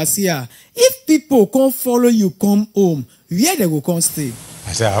general overseer, if people come follow you come home, where they will come stay?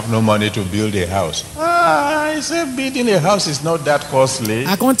 I said, I have no money to build a house. I said, building a house is not that costly.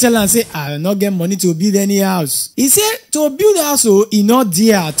 I can't tell and say, I will not get money to build any house. He said, to build a house, he not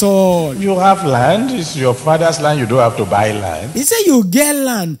there at all. You have land. It's your father's land. You don't have to buy land. He said, you get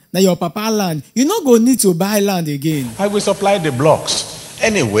land, now your papa land. You not go need to buy land again. I will supply the blocks.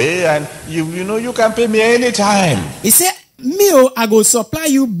 anyway, and you can pay me anytime. He said, I go supply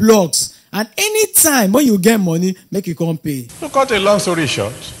you blocks. And anytime when you get money, make you come pay. To cut a long story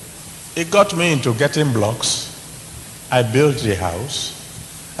short, it got me into getting blocks. I built the house.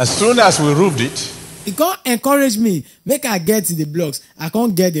 As soon as we roofed it, he can't encourage me. Make I get the blocks. I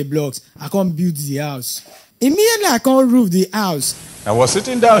can't get the blocks. I can't build the house. Immediately I can't roof the house. I was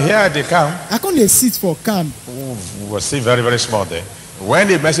sitting down here at the camp. I can't sit for camp. We were still very, very small there. When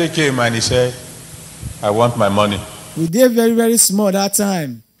the message came and he said, I want my money. We did very, very small that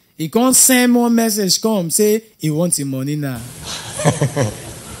time. He can't send more message, come say he wants his money now.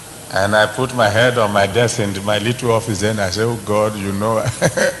 And I put my head on my desk in my little office there and I said, oh God,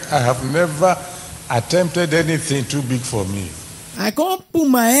 I have never attempted anything too big for me. I can't put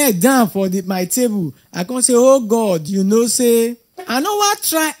my head down for my table. I can't say, oh God, say, I don't want to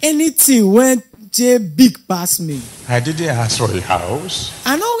try anything when they big pass me. I didn't ask for a house.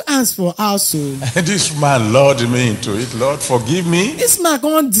 I don't ask for house. So. This man lured me into it. Lord, forgive me. This man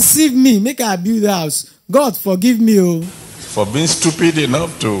can't deceive me. Make I build a house. God, forgive me. Oh. For being stupid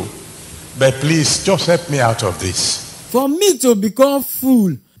enough to. But please, just help me out of this. For me to become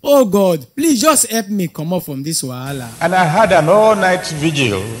fool. Oh God, please just help me come up from this wahala. And I had an all-night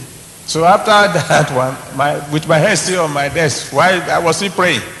vigil. So after that one, with my head still on my desk, while I was still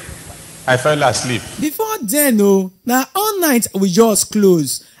praying, I fell asleep. Before then, now all night we just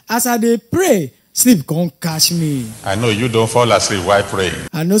close. As I dey pray, sleep can't catch me. I know you don't fall asleep while praying.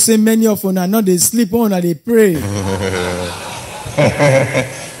 I know say many of you not they sleep on and they pray.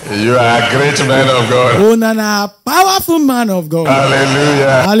 You are a great man of God. Oh, Nana, powerful man of God.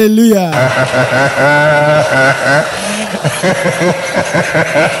 Hallelujah. Hallelujah.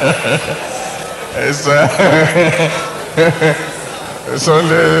 It's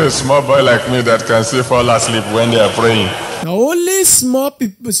only a small boy like me that can still fall asleep when they are praying. Now only small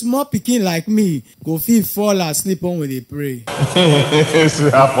picking like me go feel fall asleep when they pray.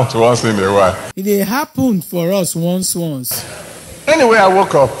 It happens once in a while. It happened for us once. Anyway, I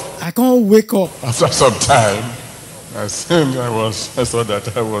woke up. I can't wake up. After some time, I saw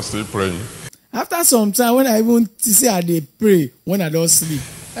that I was still praying. After some time, when I even see how they pray, when I don't sleep.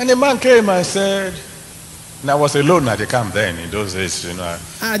 And the man came and said, and I was alone at the camp then in those days,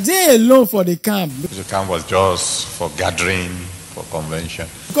 Are they alone for the camp? The camp was just for gathering, for convention.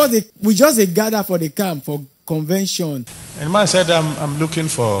 Because we just gather for the camp, for convention. And the man said, I'm looking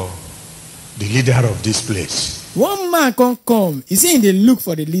for the leader of this place. One man can't come. He said they look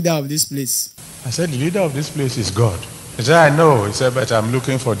for the leader of this place. I said, the leader of this place is God. He said, I know. He said, but I'm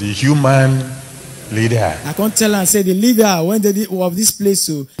looking for the human leader. I can't tell and say the leader of this place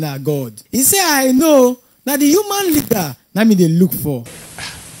so now God. He said, I know. Now the human leader, that mean they look for.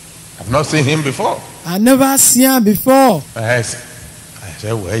 I've not seen him before. I never seen him before. I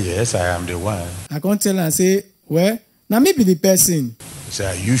said, well, yes, I am the one. I can't tell and say, well, now maybe the person. He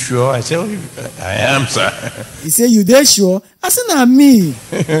said, are you sure? I said, oh, I am, sir. He said, you there sure? I said, not me.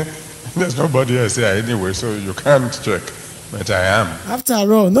 There's nobody else here anyway, so you can't check. But I am. After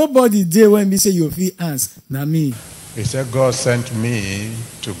all, nobody there when me say you feel answer. Not me. He said, God sent me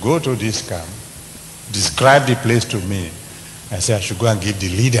to go to this camp, describe the place to me. I said, I should go and give the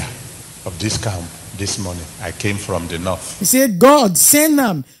leader of this camp this morning. I came from the north. He said, God, send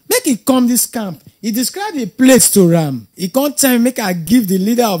him. Make it come this camp. He described a place to Ram. He can't tell me, make I give the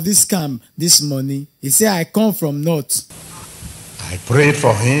leader of this camp this morning. He said, I come from north. I prayed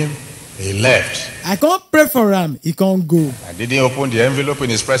for him. He left. I can't pray for him. He can't go. I didn't open the envelope in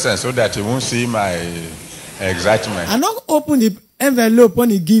his presence so that he won't see my excitement. I don't open the envelope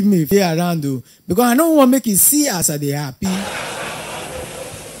when he give me here around though, because I don't want to make it see us as they happy.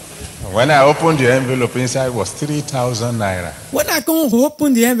 When I opened the envelope, inside was 3,000 naira. When I can't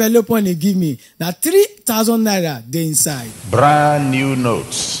open the envelope when he give me, now 3,000 naira they inside. Brand new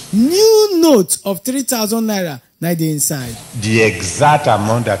notes. New notes of 3,000 naira now they inside. The exact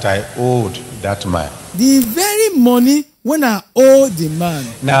amount that I owed that man. The very money when I owe the man.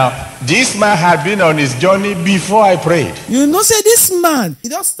 Now, this man had been on his journey before I prayed. You know, say this man, he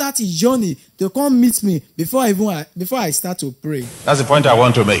don't start his journey to come meet me before I start to pray. That's the point I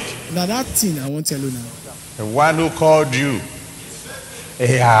want to make. Now that thing I want to tell you now. The one who called you,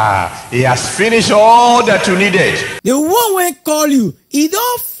 he has finished all that you needed. The one when call you, he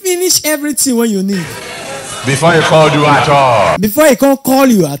don't finish everything when you need. Before he called you at all. Before he can't call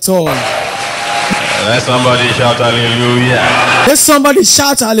you at all. Let somebody shout hallelujah. Let somebody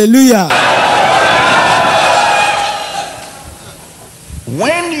shout hallelujah.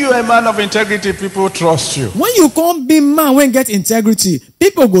 When you are a man of integrity, people trust you. When you can't be man when get integrity,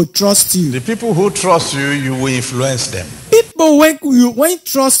 people go trust you. The people who trust you, you will influence them. People People when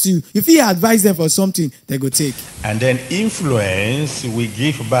trust you, if you advise them for something, they go take. And then influence will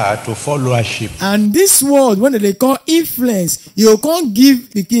give birth to followership. And this word, when they call influence, you can't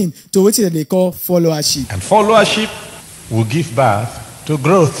give begin to what they call followership. And followership will give birth to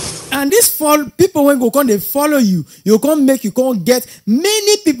growth. And this people when go come they follow you, you can't get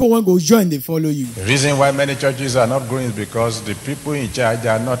many people when go join they follow you. The reason why many churches are not growing is because the people in charge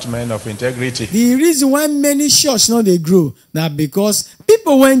are not men of integrity. The reason why many churches not they grow now because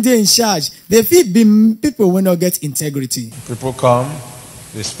people when they in charge, they feel be people when not get integrity. People come,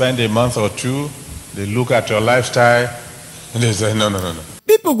 they spend a month or two, they look at your lifestyle, and they say no.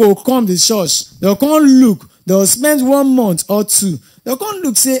 People go come to church, they'll come look, they'll spend 1 month or two. They can't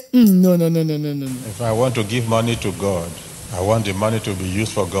look say, no. If I want to give money to God, I want the money to be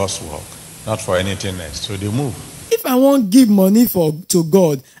used for God's work, not for anything else. So they move. If I want give money to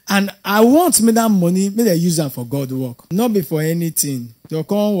God, and I want me that money, may they use them for God's work, not be for anything. They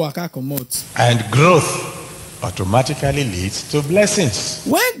can't waka come out. And growth automatically leads to blessings.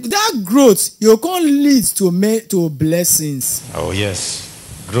 When that growth, you can't lead to blessings. Oh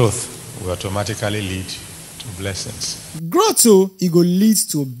yes, growth will automatically lead to blessings. Growth too, it will lead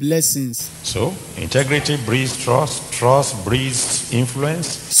to blessings. So, integrity breeds trust, trust breeds influence.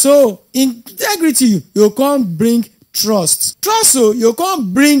 So, integrity, you can't bring trust. Trust, so you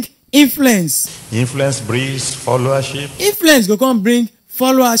can't bring influence. Influence breeds followership. Influence, you can't bring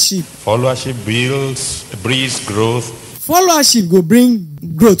followership. Followership breeds growth. Followership will bring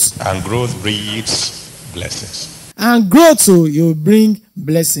growth. And growth breeds blessings. And growth, so you bring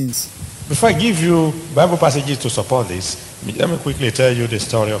blessings. Before I give you Bible passages to support this, let me quickly tell you the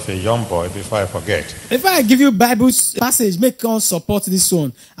story of a young boy before I forget. If I give you Bible passage, make us support this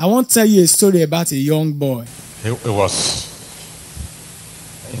one. I want to tell you a story about a young boy. It was,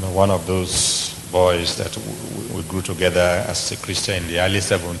 one of those boys that we grew together as a Christian in the early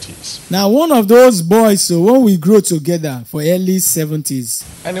 70s. Now, one of those boys, so when we grew together for early 70s.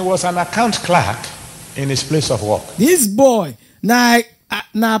 And he was an account clerk in his place of work. This boy,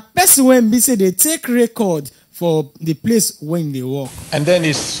 now person when be say they take record for the place when they work. And then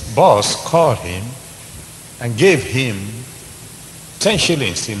his boss called him and gave him 10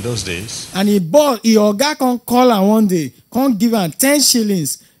 shillings in those days. And your guy can call him one day, can give him 10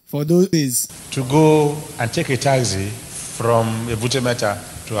 shillings for those days. To go and take a taxi from Ebutemeta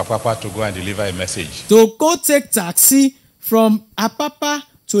to Apapa to go and deliver a message. To go take taxi from Apapa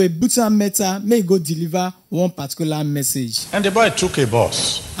to a Butameta, may go deliver one particular message. And the boy took a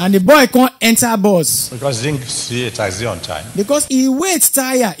bus. And the boy can't enter bus. Because he didn't see a taxi on time. Because he waits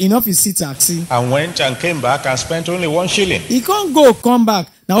tired enough to see taxi. And went and came back and spent only 1 shilling. He can't come back.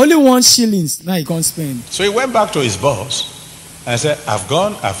 Now only 1 shillings now he can't spend. So he went back to his boss and said, I've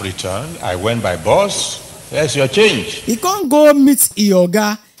gone, I've returned, I went by bus, here's your change. He can't go meet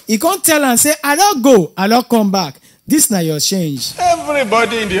Iyoga. He can't tell and say, I don't go, I don't come back. This now your change.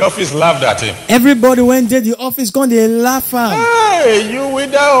 Everybody in the office laughed at him. Everybody went to the office, they laugh at him. Hey, you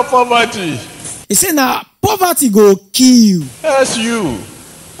will die of poverty. He said, now poverty go kill you. Yes, you.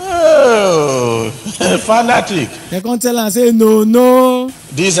 Oh, fanatic. They can't tell and say, no.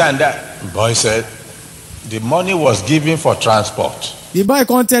 This and that. The boy said, the money was given for transport. The boy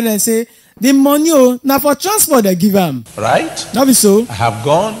can't tell and say, the money now for transport they give him. Right? Not be so. I have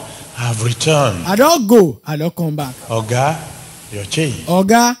gone, I have returned. I don't go, I don't come back. Oga, your change.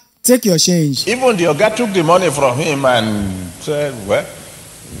 Oga, take your change. Even the Oga took the money from him and said, well,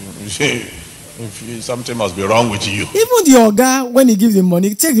 something must be wrong with you. Even the Oga, when he gives the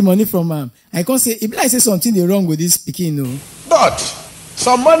money, take the money from him. I can't say, if I say something they wrong with this speaking, no. But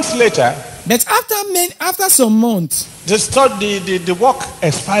some months later, but after some months, the work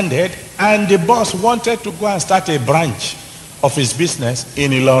expanded and the boss wanted to go and start a branch of his business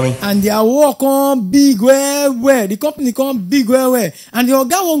in Ilorin. And their work on big where the company come big where and the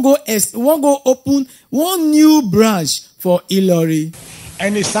Oga won't go open one new branch for Ilorin.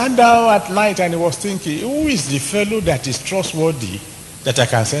 And he sat down at night and he was thinking, who is the fellow that is trustworthy that I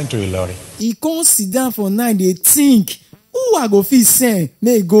can send to Ilorin? He can't sit down for night, they think, who I go fit send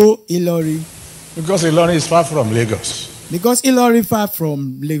may go Ilorin? Because Ilorin is far from Lagos. Because Ilorin far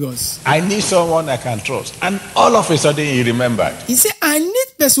from Lagos. I need someone I can trust. And all of a sudden he remembered. He said, I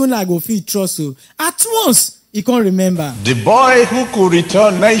need person I go fit trust. So at once he can't remember. The boy who could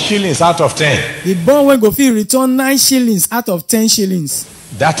return 9 shillings out of 10. The boy when go fit return 9 shillings out of 10 shillings.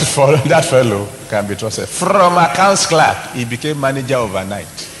 That fellow can be trusted. From accounts clerk, he became manager overnight.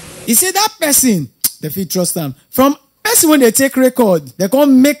 He said that person, they fit trust him. From person when they take record, they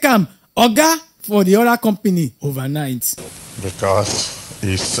can't make him Oga for the other company overnight. Because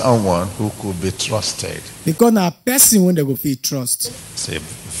is someone who could be trusted. Because na person when they go fit trust. It's a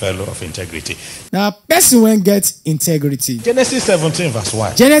fellow of integrity. Na person when get integrity. Genesis 17 verse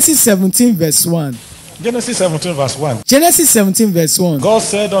 1. Genesis 17 verse 1. Genesis 17 verse 1. Genesis 17 verse 1. God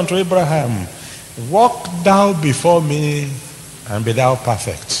said unto Abraham, walk thou before me and be thou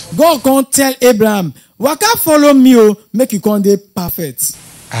perfect. God can't tell Abraham, waka follow me, make you come dey perfect.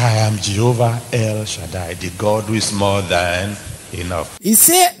 I am Jehovah El Shaddai, the God who is more than enough. He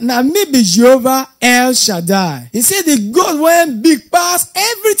said, na me be Jehovah El Shaddai. He said, the God when big pass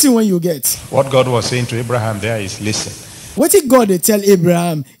everything when you get. What God was saying to Abraham there is, listen. What did God tell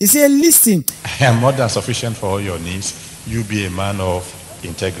Abraham? He said, listen. I am more than sufficient for all your needs. You be a man of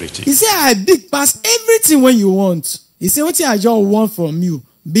integrity. He said, I big pass everything when you want. He said, what I just want from you,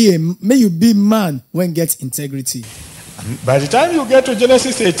 may you be man when get integrity. By the time you get to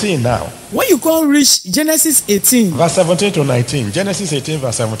Genesis 18 now. When you can't reach Genesis 18. Verse 17 to 19. Genesis 18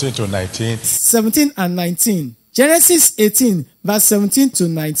 verse 17 to 19. 17 and 19. Genesis 18 verse 17 to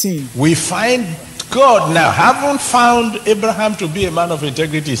 19. We find God now, having found Abraham to be a man of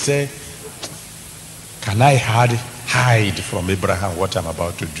integrity, say, can I hide from Abraham what I'm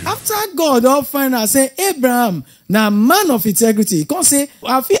about to do? After God all find out, say, Abraham, now man of integrity. He can't say,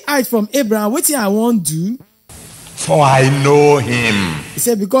 I feel hide from Abraham, what I won't do. For I know him. He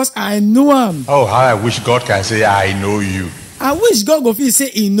said, because I know him. Oh, how I wish God can say, I know you. I wish God go feel say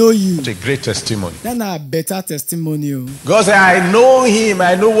he know you. It's a great testimony. That's a better testimony. God said, I know him.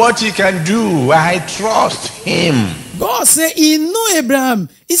 I know what he can do. I trust him. God said he know Abraham.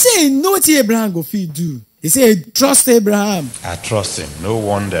 He said he know what Abraham go feel do. He said trust Abraham. I trust him. No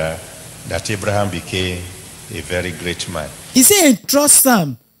wonder that Abraham became a very great man. He said he trust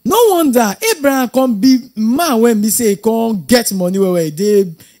him. No wonder Abraham can be man when we say he can't get money where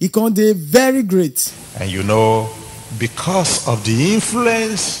he can't be very great. And you know, because of the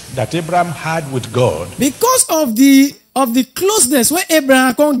influence that Abraham had with God, because of the closeness when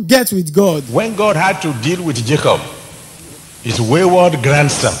Abraham can't get with God, when God had to deal with Jacob, his wayward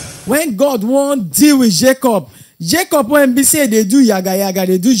grandson, when God won't deal with Jacob when we say they do yaga yaga,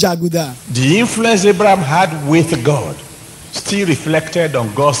 they do jaguda, the influence Abraham had with God still reflected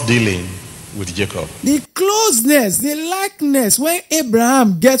on God's dealing with Jacob. The closeness, the likeness when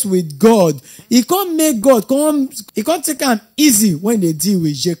Abraham gets with God, he can't make God he can't take him easy when they deal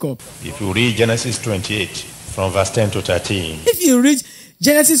with Jacob. If you read Genesis 28 from verse 10 to 13. If you read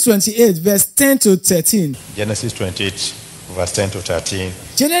Genesis 28 verse 10 to 13. Genesis 28 verse 10 to 13.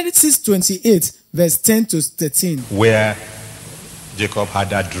 Genesis 28 verse 10 to 13. Where Jacob had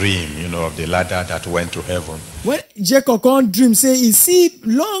that dream, of the ladder that went to heaven. When Jacob can't dream, say he see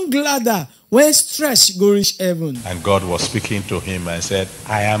long ladder when stretch go reach heaven. And God was speaking to him and said,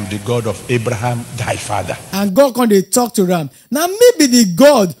 I am the God of Abraham, thy father. And God can they talk to him. Now maybe the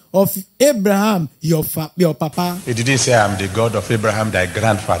God of Abraham, your papa. He didn't say, I am the God of Abraham, thy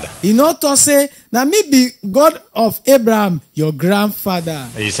grandfather. He not to say, now maybe God of Abraham, your grandfather.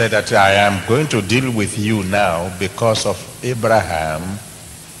 He said that I am going to deal with you now because of Abraham,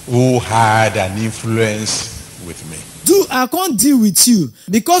 who had an influence with me. I can't deal with you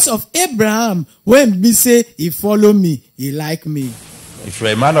because of Abraham. When we say he follow me, he like me. If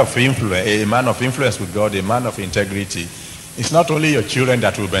you're a man of influence with God, a man of integrity, it's not only your children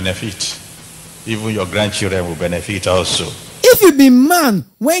that will benefit, even your grandchildren will benefit also. If you be man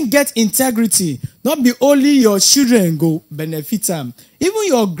when get integrity, not be only your children go benefit them, even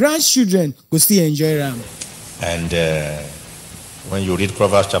your grandchildren go still enjoy them. And when you read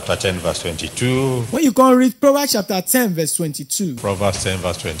Proverbs chapter 10 verse 22. When you can read Proverbs chapter 10 verse 22. Proverbs 10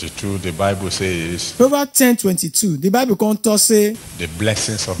 verse 22, the Bible says. Proverbs 10:22, the Bible can talk say. The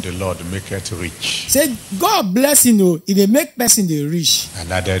blessings of the Lord make it rich. Say God blessing you, it dey make person dey rich.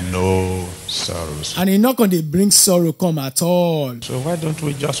 And added no sorrows. And he not going to bring sorrow come at all. So why don't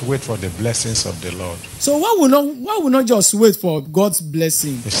we just wait for the blessings of the Lord? So why we not just wait for God's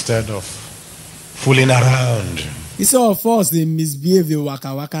blessing? Instead of fooling around. Instead of us, they misbehave, they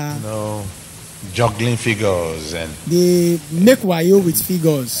waka waka. No, juggling figures and they make wayo with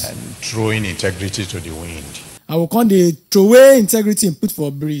figures and throwing integrity to the wind. I will come they throw away integrity and put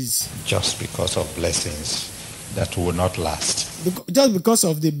for breeze. Just because of blessings that will not last. Just because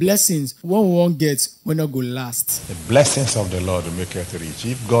of the blessings, one we won't get will not go last. The blessings of the Lord will make it rich.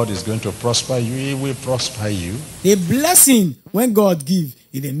 If God is going to prosper you, He will prosper you. The blessing when God give,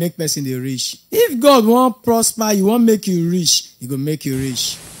 it will make person the rich. If God won't prosper, He won't make you rich. He will make you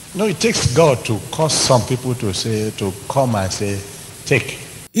rich. No, it takes God to cause some people to come and say, take.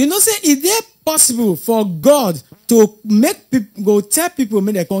 You know, say, is it possible for God to make people go tell people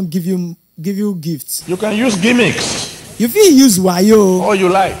when they can't give you gifts? You can use gimmicks. You fit use wayo. All you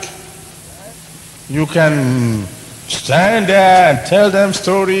like. You can stand there and tell them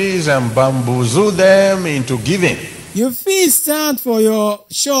stories and bamboozle them into giving. You fit stand for your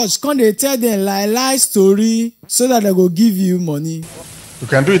church, come dey tell them lie story so that they go give you money. You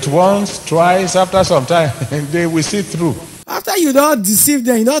can do it once, twice, after some time, and they will see through. After you don deceive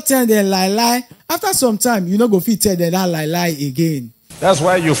them, you don tell them lie, after some time, you no go fit tell them that lie again. That's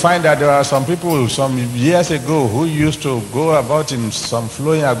why you find that there are some people some years ago who used to go about in some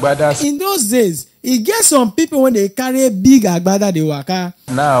flowing agbadas. In those days, e get some people when they carry big agbada dey waka.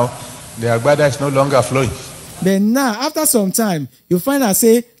 Now, the agbada is no longer flowing. But now, after some time, you find out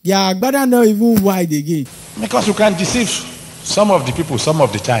say their agbada not even wide again. Because you can deceive some of the people some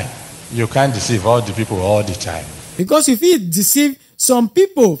of the time. You can't deceive all the people all the time. Because you fit deceive some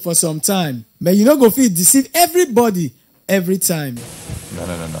people for some time, but you no go fit deceive everybody every time.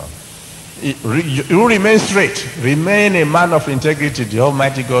 No. You remain straight. Remain a man of integrity. The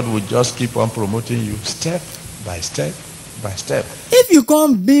Almighty God will just keep on promoting you step by step by step. If you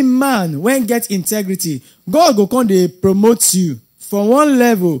come be man when get integrity, God go come dey promote you from one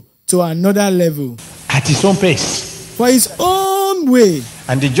level to another level. At his own pace. For his own way.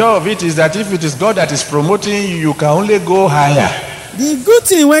 And the joy of it is that if it is God that is promoting you, you can only go higher. The good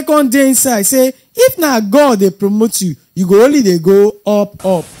thing when come dey inside say, if na God dey promote you, you go only dey go up.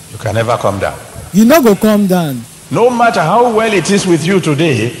 You can never come down. You no go come down. No matter how well it is with you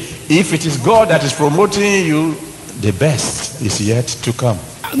today, if it is God that is promoting you, the best is yet to come.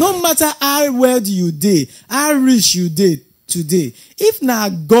 No matter how well you dey, how rich you dey today, if na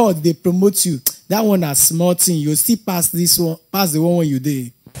God dey promote you, that one na small thing. You still pass this one, pass the one when you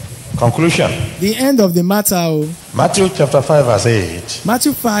dey. Conclusion. The end of the matter. Matthew chapter 5 verse 8.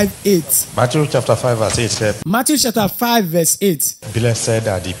 Matthew 5:8. Matthew chapter 5 verse 8 said, Matthew chapter 5 verse 8. Blessed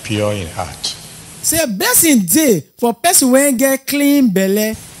are the pure in heart. Say blessing dey for person wey get clean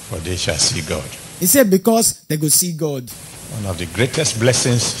belle. For they shall see God. He said because they go see God. One of the greatest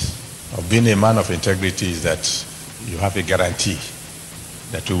blessings of being a man of integrity is that you have a guarantee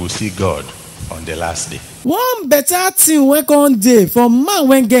that you will see God on the last day. One better thing wey come dey for man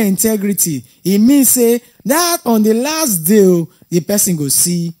wey get integrity, e mean say that on the last day the person go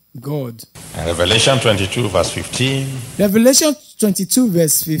see God. And Revelation 22 verse 15. Revelation 22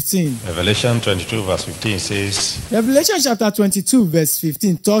 verse 15. Revelation 22 verse 15 says, Revelation chapter 22 verse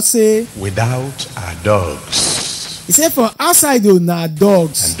 15 talk say, without are dogs. He said for outside na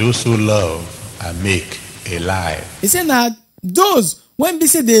dogs. And those who love and make a lie. He said na those when they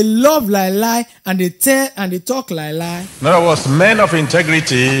say they love lie and they tell and they talk lie. In other words, men of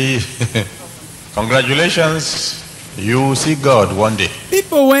integrity, congratulations, you will see God one day.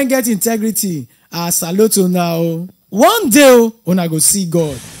 People when get integrity, salute now. One day, una go see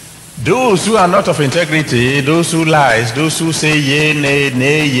God. Those who are not of integrity, those who lies, those who say yea,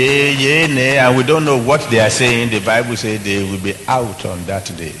 nay, yea, nay, and we don't know what they are saying, the Bible says they will be out on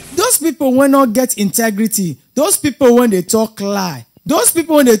that day. Those people when not get integrity, those people when they talk lie, those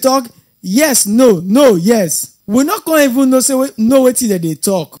people when they talk yes, no, yes, we not gonna even know wetin that they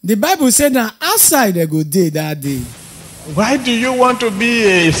talk. The Bible said that outside they go day that day. Why do you want to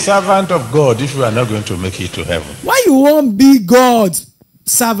be a servant of God if you are not going to make it to heaven? Why you want be God's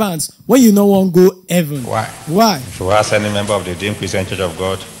servants when you no want go heaven? Why? If you ask any member of the Redeemed Christian Church of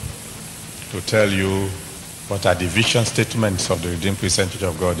God to tell you what are the vision statements of the Redeemed Christian Church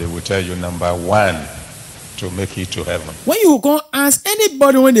of God, they will tell you number one, to make it to heaven. When you come ask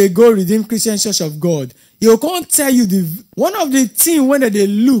anybody when they go Redeemed Christian Church of God, he will come tell you one of the things when they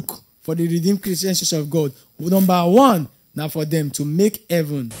look for the Redeemed Christian Church of God. Number one, now for them to make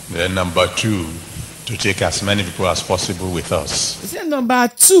heaven. Then number two, to take as many people as possible with us. He said number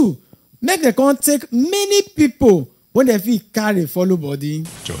two, make them come take many people when they feel carry follow body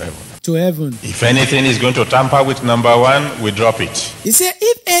to heaven. To heaven. If anything is going to tamper with number one, we drop it. He said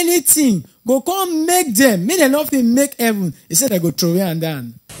if anything go come make them not make heaven, he said they go throw it and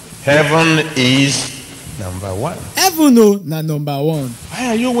down. Heaven is number one. Heaven no, na number one. Why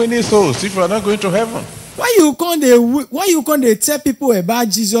are you winning souls if you are not going to heaven? Why you come dey tell people about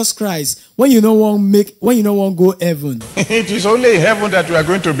Jesus Christ when you no want go heaven? It is only in heaven that you are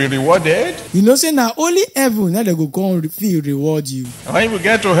going to be rewarded. You know say na only heaven that they go come feel reward you. When we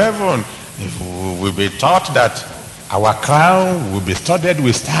get to heaven, we will be taught that our crown will be studded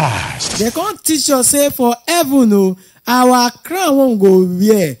with stars. They can't teach us say for heaven our crown won't go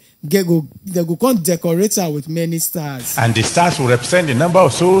wear. They go come decorate her with many stars. And the stars will represent the number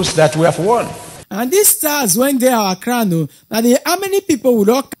of souls that we have won. And these stars when they are crown, now how many people will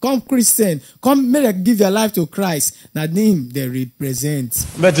all come Christian, come make them give their life to Christ? Now them they represent.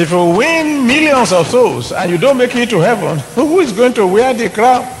 But if you win millions of souls and you don't make it to heaven, who is going to wear the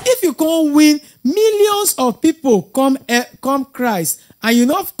crown? If you can't win millions of people come Christ and you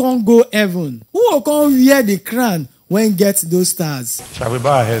not can't go heaven, who will come wear the crown when get those stars? Shall we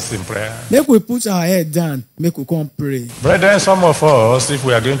bow our heads in prayer? Make we put our head down, make we come pray. Brethren, some of us, if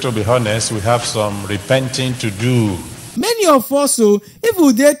we are going to be honest, we have some repenting to do. Many of us, if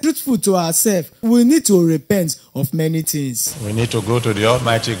we dare truthful to ourselves, we need to repent of many things. We need to go to the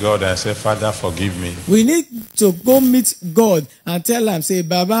Almighty God and say, Father, forgive me. We need to go meet God and tell him, say,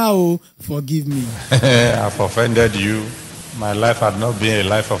 Baba, forgive me. I've offended you. My life had not been a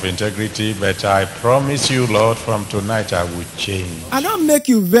life of integrity, but I promise you, Lord, from tonight I will change. I don't make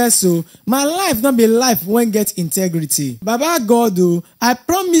you vessel. My life not be life when get integrity. Baba God, I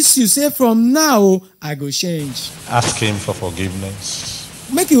promise you, say from now, I go change. Ask him for forgiveness.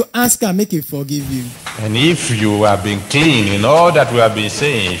 Make you ask and make you forgive you. And if you have been clean in all that we have been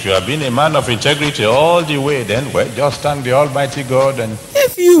saying, if you have been a man of integrity all the way, then well, just thank the Almighty God. And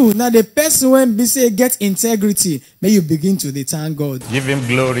if you, now the person when be say get integrity, may you begin to thank God. Give him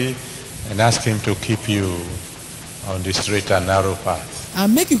glory and ask him to keep you on the straight and narrow path.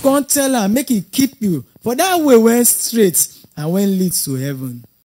 And make you come tell her, make it keep you. For that way went straight and went leads to heaven.